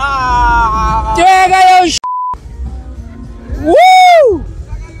 Twega yo. Woo!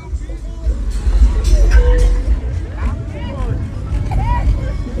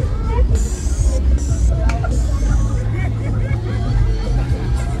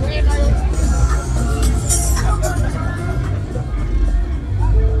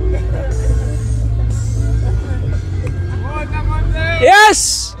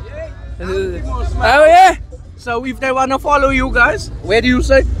 Yes! Oh yeah! So if they wanna follow you guys, where do you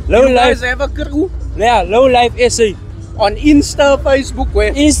say? Low you Life. guys have a crew? Yeah, Low Life SA. On Insta, Facebook,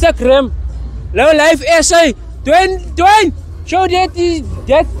 where? Instagram. Low Life SA. Dwayne! Show that's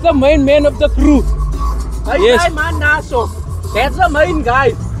the main man of the crew. Yes. Man, Naso. That's the main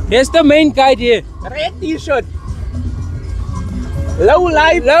guy. That's the main guy there. Red t-shirt. Low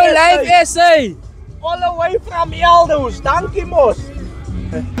Life SA. All the way from Eldos. Thank you most.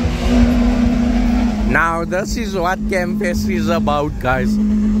 Now this is what Campfest is about, guys.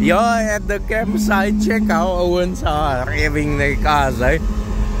 You're at the campsite, check how Owens are revving their cars, eh?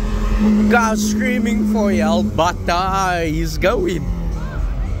 Cars screaming for help, but he's going.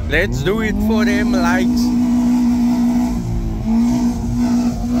 Let's do it for them likes.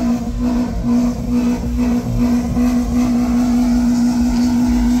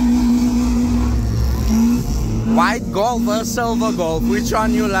 White Golf or Silver Golf, which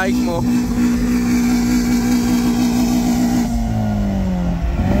one you like more?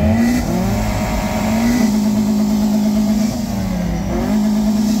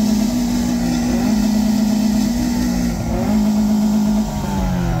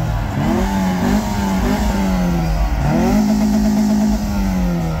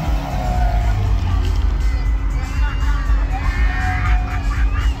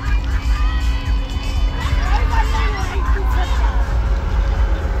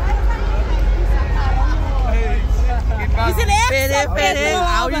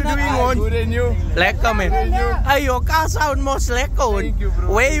 How you doing, on? Good and you? Lekker man. Hey, your car sound most lekker. Thank you,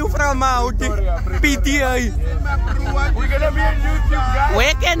 bro. Where you from, Audi? PTA. We're gonna be on YouTube, guys.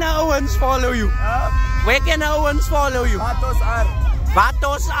 Where can Owens follow you? Where can Owens follow you? Vatos R.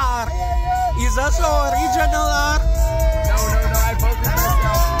 Vatos R. Is this your original R? No, I focus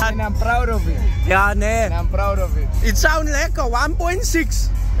myself. And I'm proud of it. Yeah, ne. And I'm proud of it. It sounds lekker. 1.6.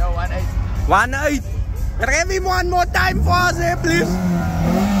 No, 1.8. 1.8. Rev him one more time for us, eh, please.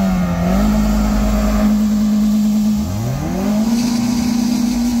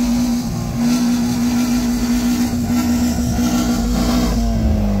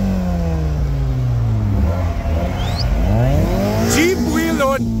 Jeep wheel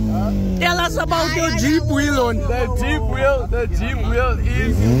on. Tell us about your Jeep wheel on. The Jeep wheel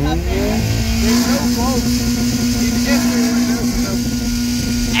is there's no fault.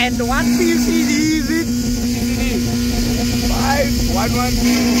 And what PCD is it?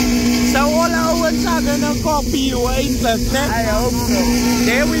 5112. So all Owens are gonna copy you, ain't it? I hope so.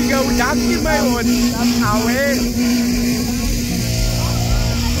 There we go, thank you, my own.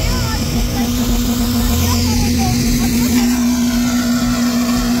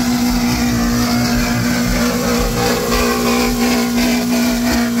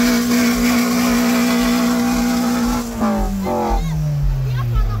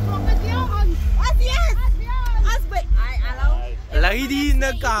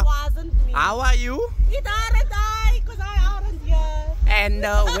 And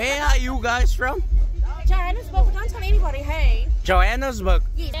where are you guys from? Johannesburg, but don't tell anybody, hey. Johannesburg.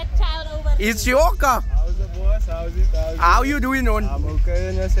 Yes. That child over there. It's your car. How's the boss? How's it? How you doing on? I'm okay,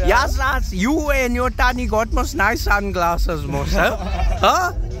 and yourself? Yes, you and your Tani got most nice sunglasses, most, huh?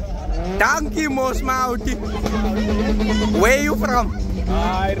 Huh? Thank you, most, Mauti. Where you from?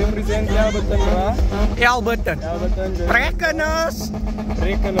 I represent Alberton, Alberton. Prekeners.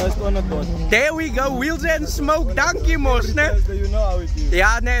 There we go, wheels and smoke. Thank you, most, ne? You know how it is.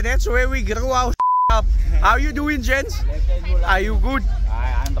 Yeah, ne, that's where we grew our up. How you doing, gents? Are you good?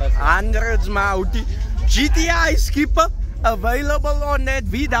 Hundreds, Mauti. GTI skipper available on that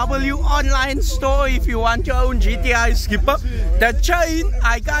VW online store if you want your own GTI skipper. The chain,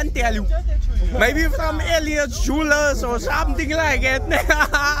 I can't tell you. Maybe from Elliot's Jewelers or something like that.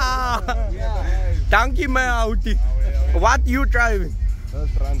 Thank you, Mauti. What you driving?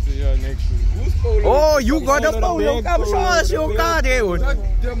 Oh, you got a Polo. Come show us your car, dude.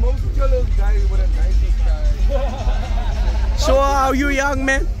 The most jealous guy with a nicest car. So, how you, young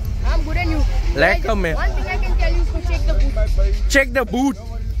man? I'm good and you. Lekker, man. One thing I can tell you is to check the boot. Check the boot.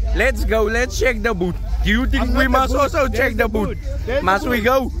 Let's go. Let's check the boot. Do you think we must also check the boot? Must we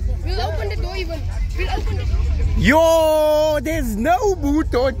go? We'll open the door even. We'll open the door. Yo, there's no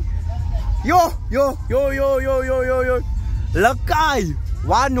boot on. Yo. Lakai.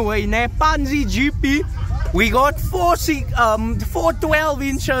 One way, ne? Panzi GP. We got 4 12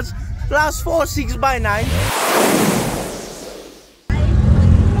 inches plus 4 6x9.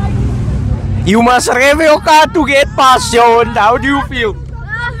 You must rev your car to get past your own. How do you feel?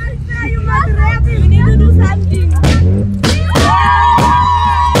 You must rev it. We need to do something.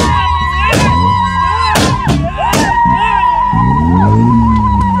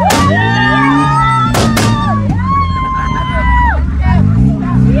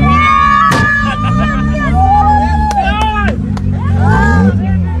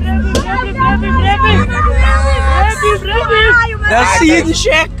 The scene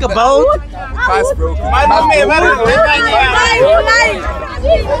check about.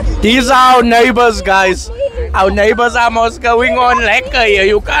 These are our neighbors, guys. Our neighbors are most going on lekker here.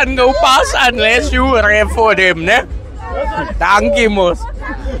 You can't go past unless you rev for them, ne? Thank you, most.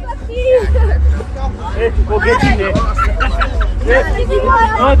 Go get in there.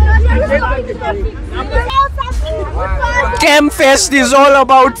 Campfest is all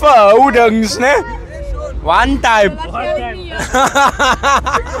about verhoudings, ne? One time.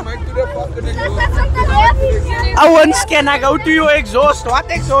 Owens, can I go to your exhaust? What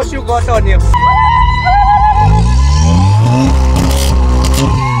exhaust you got on you?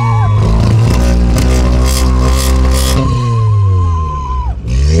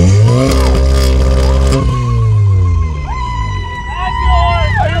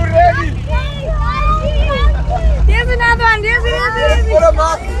 Are you ready? There's another one. There's another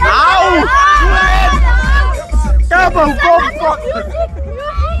one. Ow! Double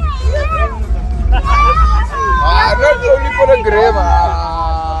Not only for the grave.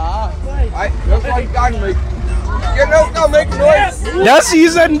 That's why you can't make. You can't make noise. This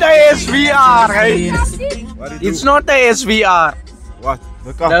isn't the SVR, right? It's not the SVR. What?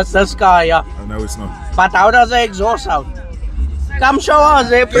 The car? That's the car, yeah. Oh, no, it's not. But how does the exhaust sound? Come show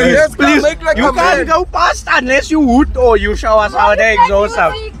us, eh, please. Please. Like you can't go past unless you hoot or you show us how the exhaust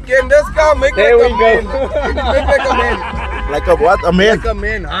sound. Can this car make there like we a go. man? Make like a man. Like a what? A man? Like a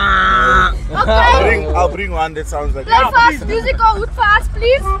man. I'll bring one that sounds like Play fast music or hoot fast,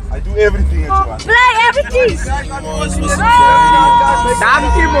 please. I do everything that you want. Play everything.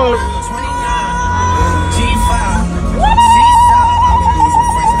 Thank you, most.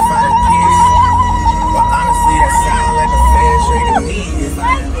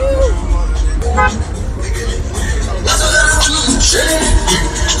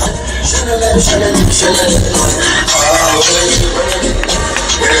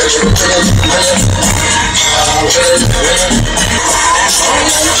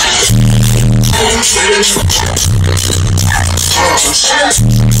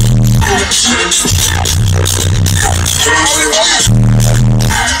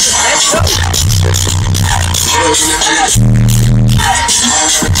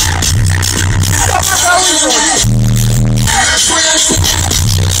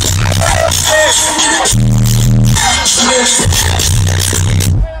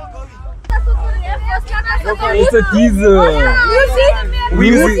 It's a teaser. We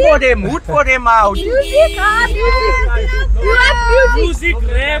hoot for them out. Music, You have music.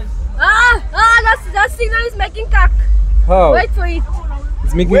 Rap. That signal is making cack. How? Wait for it.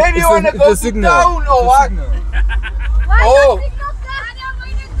 It's making. Where do you want to go to town or what? Oh.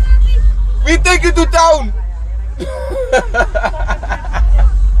 We take you to town.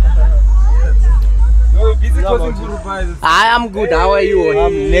 I am good. How are you?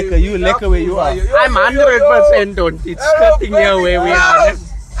 I'm lekker. You lekker where you are. I'm 100% on. It's cutting here where we are.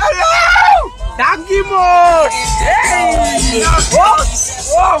 Hello! Dankie Mos! Hey!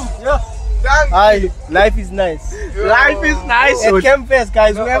 Hi, life is nice. Life is nice. At Campfest,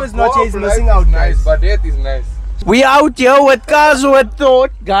 guys. Whoever's not here is missing out. Nice, but that is nice. We out here with cars with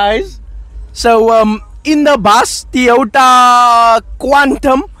thought, guys. So in the bus, Toyota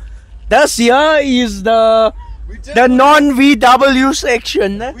Quantum. This here is the non-VW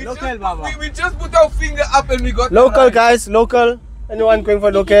section. We just put our finger up and we got local, guys. Local. Anyone going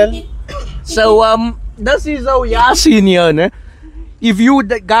for local? So this is our Yasin here. Ne? If you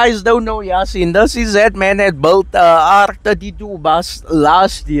guys don't know Yasin, this is that man that built R32 bus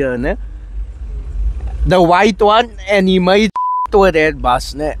last year. Ne? The white one, and he made with that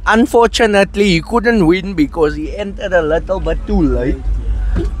bus. Ne? Unfortunately, he couldn't win because he entered a little bit too late.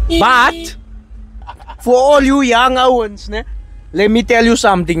 But for all you young ones, ne, let me tell you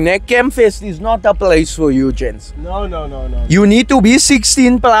something. Ne? Campfest is not a place for you, gents. No. You need to be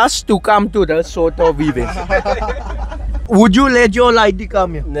 16 plus to come to this sort of event. Would you let your lady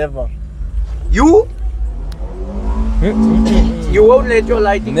come here? Never. You? You won't let your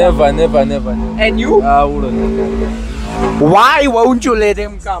lady come? Never. And you? I wouldn't. Why won't you let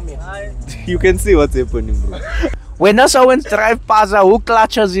him come here? You can see what's happening, bro. When someone drive past, who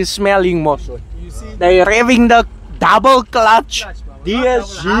clutches is smelling more. They're having the double clutch.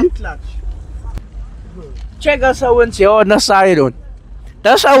 DSG. Check us out here on the side.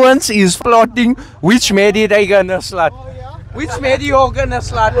 This one is floating. Which medi they gonna slut? Which medi you gonna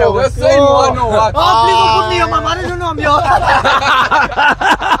slut? The same one or what? Oh, please put me on my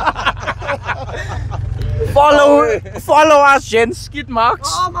Follow us, gents. Skid marks.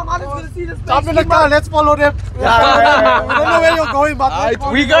 Oh, my mother's gonna see this. Jump in the car. Let's follow them. Yeah. We don't know where you're going, but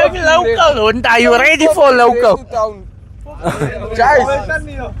we're going local. Are you ready for local?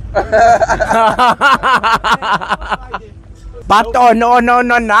 But on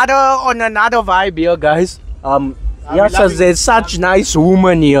another vibe here, guys. Yes, there's such nice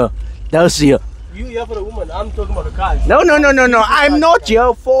woman here. That's here. You here for the woman? I'm talking about the cars. No. I'm not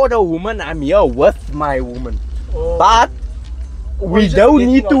here for the woman. I'm here with my woman. Oh. But we don't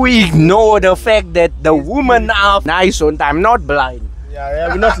need to ignore the fact that the women are nice. And I'm not blind. Yeah,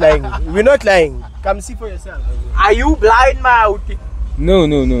 we're not lying. We're not lying. Come see for yourself. Are you blind, my outie? No.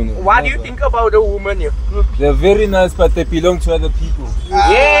 What do you think about the woman here? They're very nice, but they belong to other people.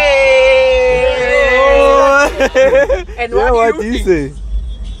 Yeah. And what do you think? say?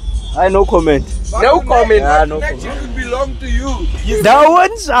 I no comment. No comment. Yeah, no comment. It should belong to you. The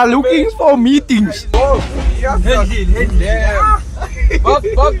ones are looking for meetings. Back for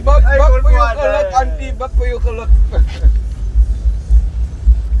your color, auntie. Back for your color.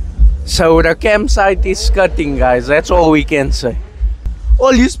 So the campsite is cutting, guys. That's all we can say.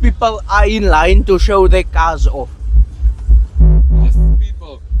 All these people are in line to show their cars off. Yes,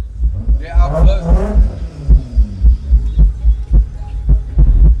 people. They are first.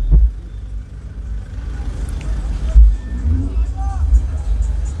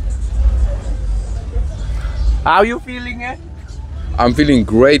 How you feeling, eh? I'm feeling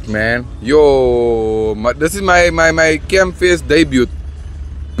great, man. Yo, this is my Campfest debut.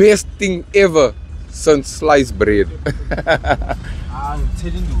 Best thing ever since sliced bread. I'm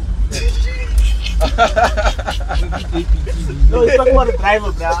telling you. No, he's talking about the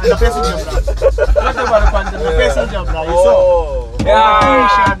driver, bro. And the passenger, bro. Not about the passenger, bro. You saw?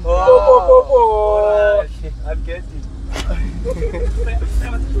 Yeah. I'm getting.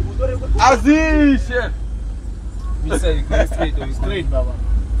 Aziz! We say you go straight, Baba.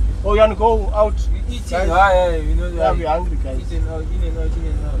 Oh, you want to go out? Eating, yeah, you know, Yeah, we're hungry, guys. Eating out.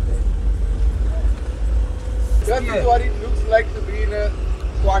 That is what it looks like to be in a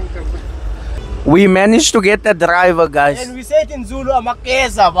quantum. We managed to get the driver, guys. And we say it in Zulu,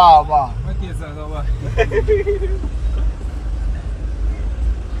 Makeza, Baba.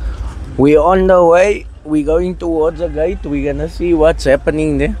 We're on the way. We're going towards the gate. We're gonna see what's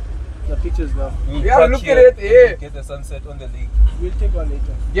happening there. The pictures now. Yeah, look at it, eh? Get the sunset on the lake. We'll take one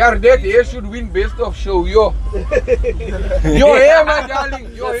later. Yeah, that hair should win best of show, yo. Your hair, my darling.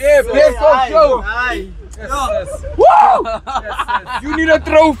 Your hair, best of show. Yes. Woo! You need a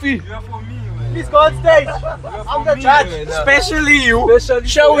trophy. You are for me, man. Please go on stage. I'm the judge. Especially you.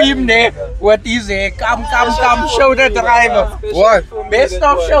 Show him there what is there. Come. Show the driver. What? Best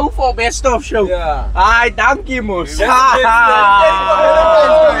of show for best of show. Yeah. Ay, dankie mos. We got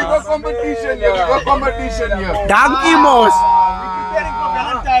competition here. Dankie mos. We're preparing for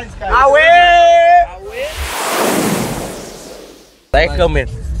Valentine's, guys. Away. Like comment.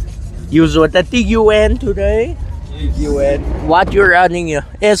 Use what I think you went today. Thank you, Ed. What you running here?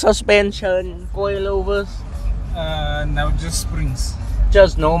 Air suspension, coilovers? Now just springs.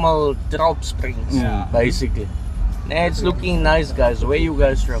 Just normal drop springs, Yeah. basically. Nah, it's looking nice, guys. Where you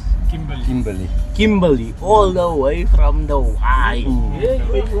guys from? Kimberley. Kimberley, all the way from the Y.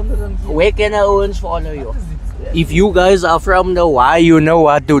 Where can Owens follow you? If you guys are from the Y, you know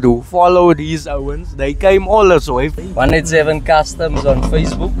what to do. Follow these Owens. They came all this way. 187 Customs on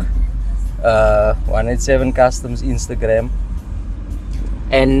Facebook. 187 Customs Instagram.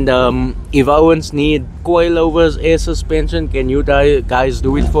 And if Owens need coilovers, air suspension, can you guys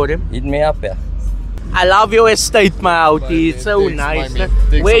do it for them? Hit me up, yeah. I love your estate, my Audi. It's so nice.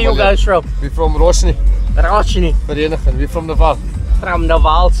 Where you guys from? We're from Roshni. Roshni. Vereniging. We're from the Val. From the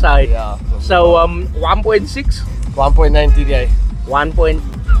Val side. Yeah. So 1.6? 1.9 TDI.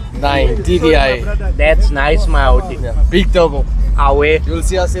 1.9 TDI. That's nice, my Audi. Yeah. Big turbo. Away. You'll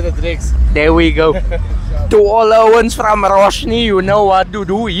see us in the Drakes. There we go. To all Owens from Roshni, you know what to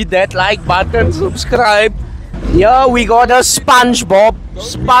do. Hit that like button, subscribe. Yeah, we got a SpongeBob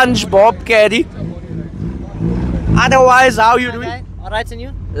caddy. Otherwise, how you doing? Alright, and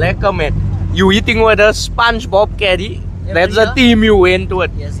you? Lekker, man. You eating with a SpongeBob caddy? That's the year? team you went to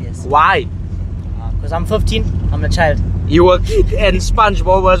it. Yes, yes. Why? Because I'm 15, I'm a child. You were a kid and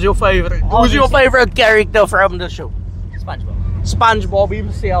SpongeBob was your favorite. Who's your favorite character from the show? SpongeBob. SpongeBob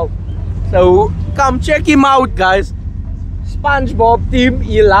himself. So come check him out, guys. SpongeBob team,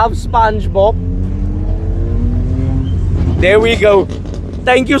 he loves SpongeBob. There we go.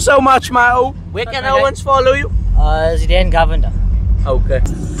 Thank you so much, Mao. Where can Owens follow you? Zidane Governor. Okay.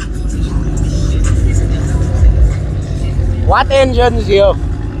 What engine's here?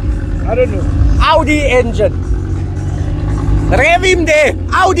 I don't know. Audi engine. Rev him there.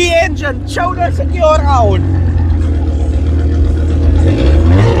 Audi engine. Show the secure round.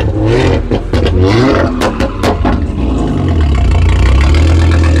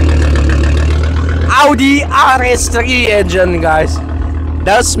 Audi RS3 engine, guys.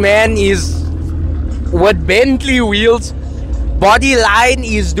 This man is with Bentley wheels. Body line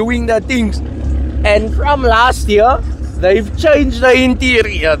is doing the things. And from last year, they've changed the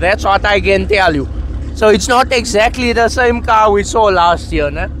interior. That's what I can tell you. So it's not exactly the same car we saw last year,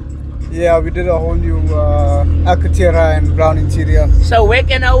 nah? Yeah, we did a whole new Alcantara and brown interior. So where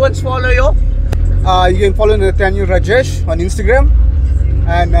can Owens follow you? You can follow Nathaniel Rajesh on Instagram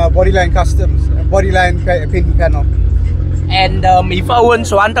and Bodyline Customs, Bodyline Painting Panel. And if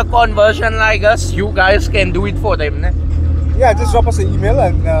Owens want a conversion like us, you guys can do it for them, nah? Yeah, just drop us an email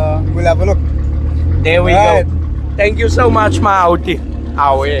and we'll have a look. There we go. Thank you so much, my Audi.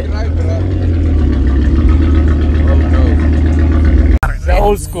 The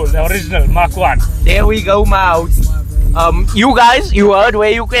old school, the original Mark 1. There we go, my Audi. You guys, you heard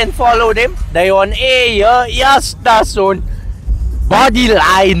where you can follow them? They on air here. Yes, that's on Body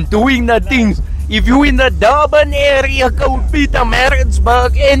Line doing the things. If you in the Durban area, Cold Peter,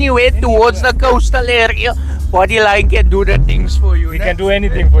 Maritzburg, anywhere towards the coastal area, Body Line can do the things for you. We can do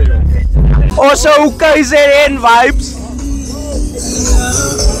anything for you. Also, KZN vibes.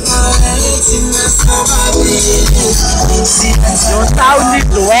 Your sound is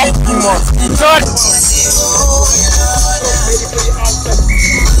wacky, man. Good.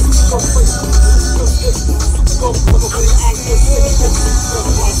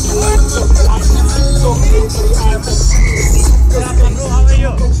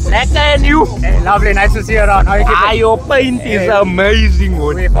 Lekker, and you? Hey, lovely, nice to see you around. How you keeping? Your paint is amazing,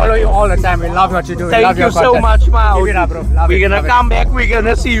 man. We follow you all the time. We love what you do. Thank you so much, Mao. Keep it up, bro. Love We're gonna come back. We're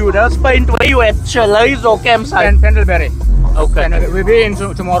gonna see you. That's paint. Where you at? Chalets or campsite? Pendlebury. Okay. We'll be in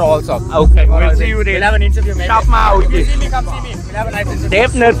tomorrow also. Okay. We'll see you there. We'll have an interview maybe. Shop Mao. If you see me, come see me. We'll have a nice interview.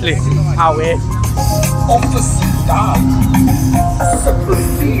 Definitely. Away.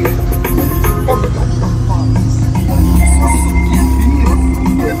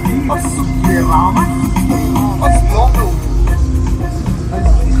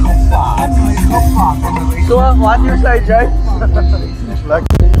 So what you say, Jay?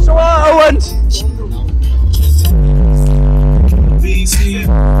 So Owens.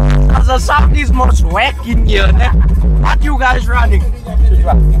 The sound is most whack in here, né? What you guys running?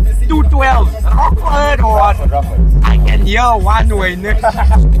 212. Rockford or what? I can hear one way, né?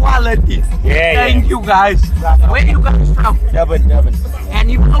 Quality. Thank you guys. Where you guys from? Durban. And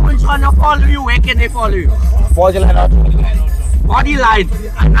if Owens wanna follow you, where can they follow you? Body line.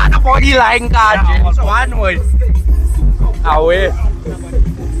 Another body line card. It's one way. Away.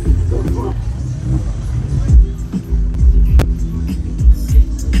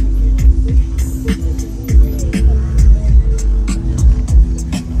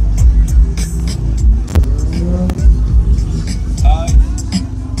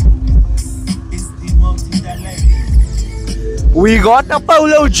 We got a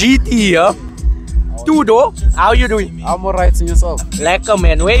Polo GT here. Tudo, how you doing? I'm alright, and yourself? Lekker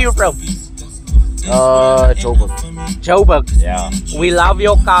man, where you from? Joburg. Joburg? Yeah. We love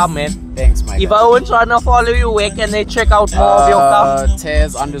your car, man. Thanks, my If I want to follow you, where can they check out more of your car?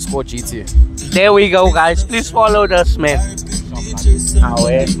 Tez_GT. There we go, guys. Please follow this, man.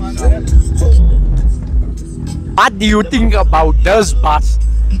 What do you think about this bus?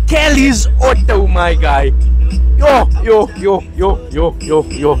 Kelly's Auto, my guy. Yo.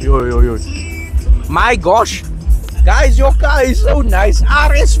 My gosh. Guys, your car is so nice.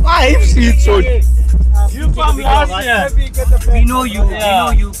 RS5 seats on. You from last year. We know you. We know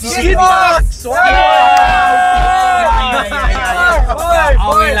you. Shit box.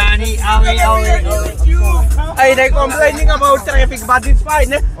 Hey, they're complaining about traffic, but it's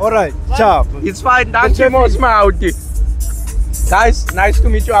fine, eh? Alright, ciao. It's fine. Thank you much, Audi. Guys, nice to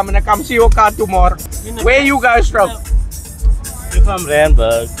meet you. I'm gonna come see your car tomorrow. Where you guys from? You from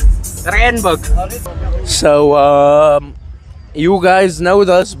Randburg. Randburg. So, you guys know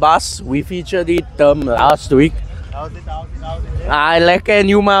this bus. We featured it last week. I like a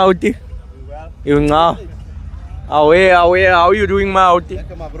new Audi. You know? How you doing, Audi?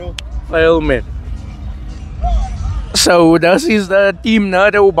 Well, man. So, this is the Team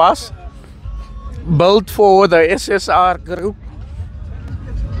Nerdo bus. Built for the SSR group.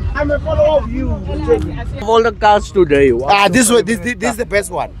 I'm a follower of you. All the cars today. This is the best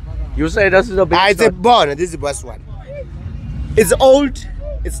one. You say this is the best It's a born. This is the best one. It's old,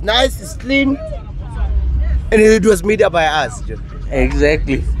 it's nice, it's clean, and it was made up by us.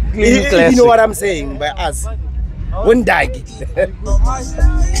 Exactly. Clean, you know what I'm saying? By us. One dag.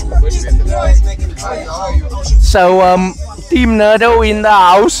 So, Team Nerdo in the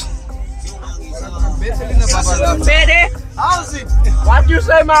house. Bede, How's it? what you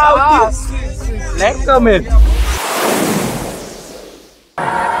say, my Let's come in.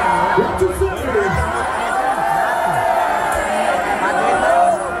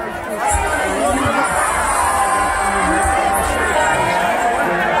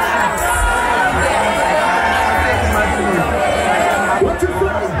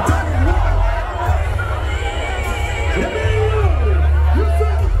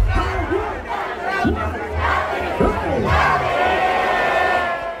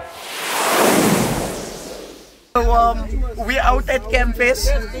 We out at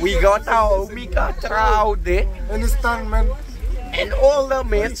Campfest. We got our Mikatra out there. Understand, man? And all the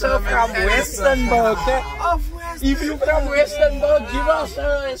mates are from Westernburg. If you're from Westernburg, give us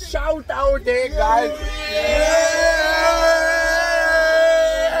a shout out there, guys.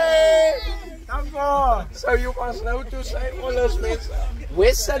 So you must know to say all those mates.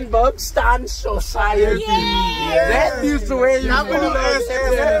 Westernburg Stands Society. That is the way you go.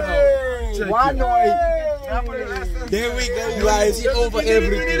 One way. There we go, guys. Over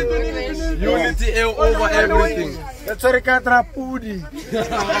everything. Unity over everything. That's what I got Rapudi.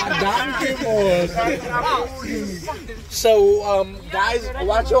 So, guys,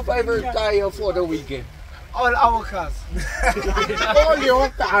 what's your favorite car for the weekend? All our cars. All your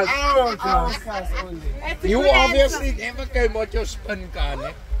cars. Our cars only. You obviously never came with your spin car,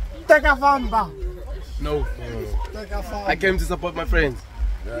 ne? Take a fan back. No. Take a fan. I came to support my friends.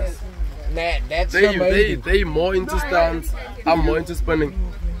 That's they more into stunts. I'm more into spinning.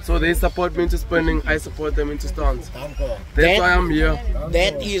 So they support me into spinning. I support them into stunts. That's why I'm here.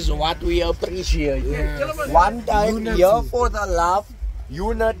 That is what we appreciate. One time here for the love,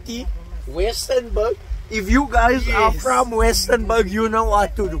 unity, Westernburg. If you guys are from Westernburg, you know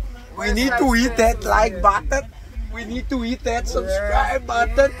what to do. We need to hit that like button. We need to hit that subscribe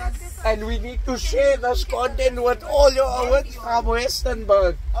button. And we need to share this content with all your hours from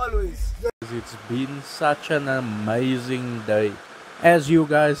Westernburg. Always. It's been such an amazing day. As you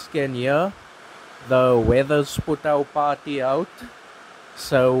guys can hear, the weather's put our party out.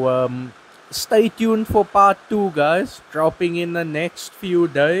 So stay tuned for part 2, guys, dropping in the next few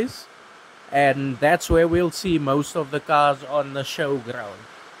days. And that's where we'll see most of the cars on the showground.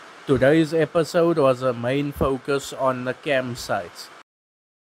 Today's episode was a main focus on the campsites.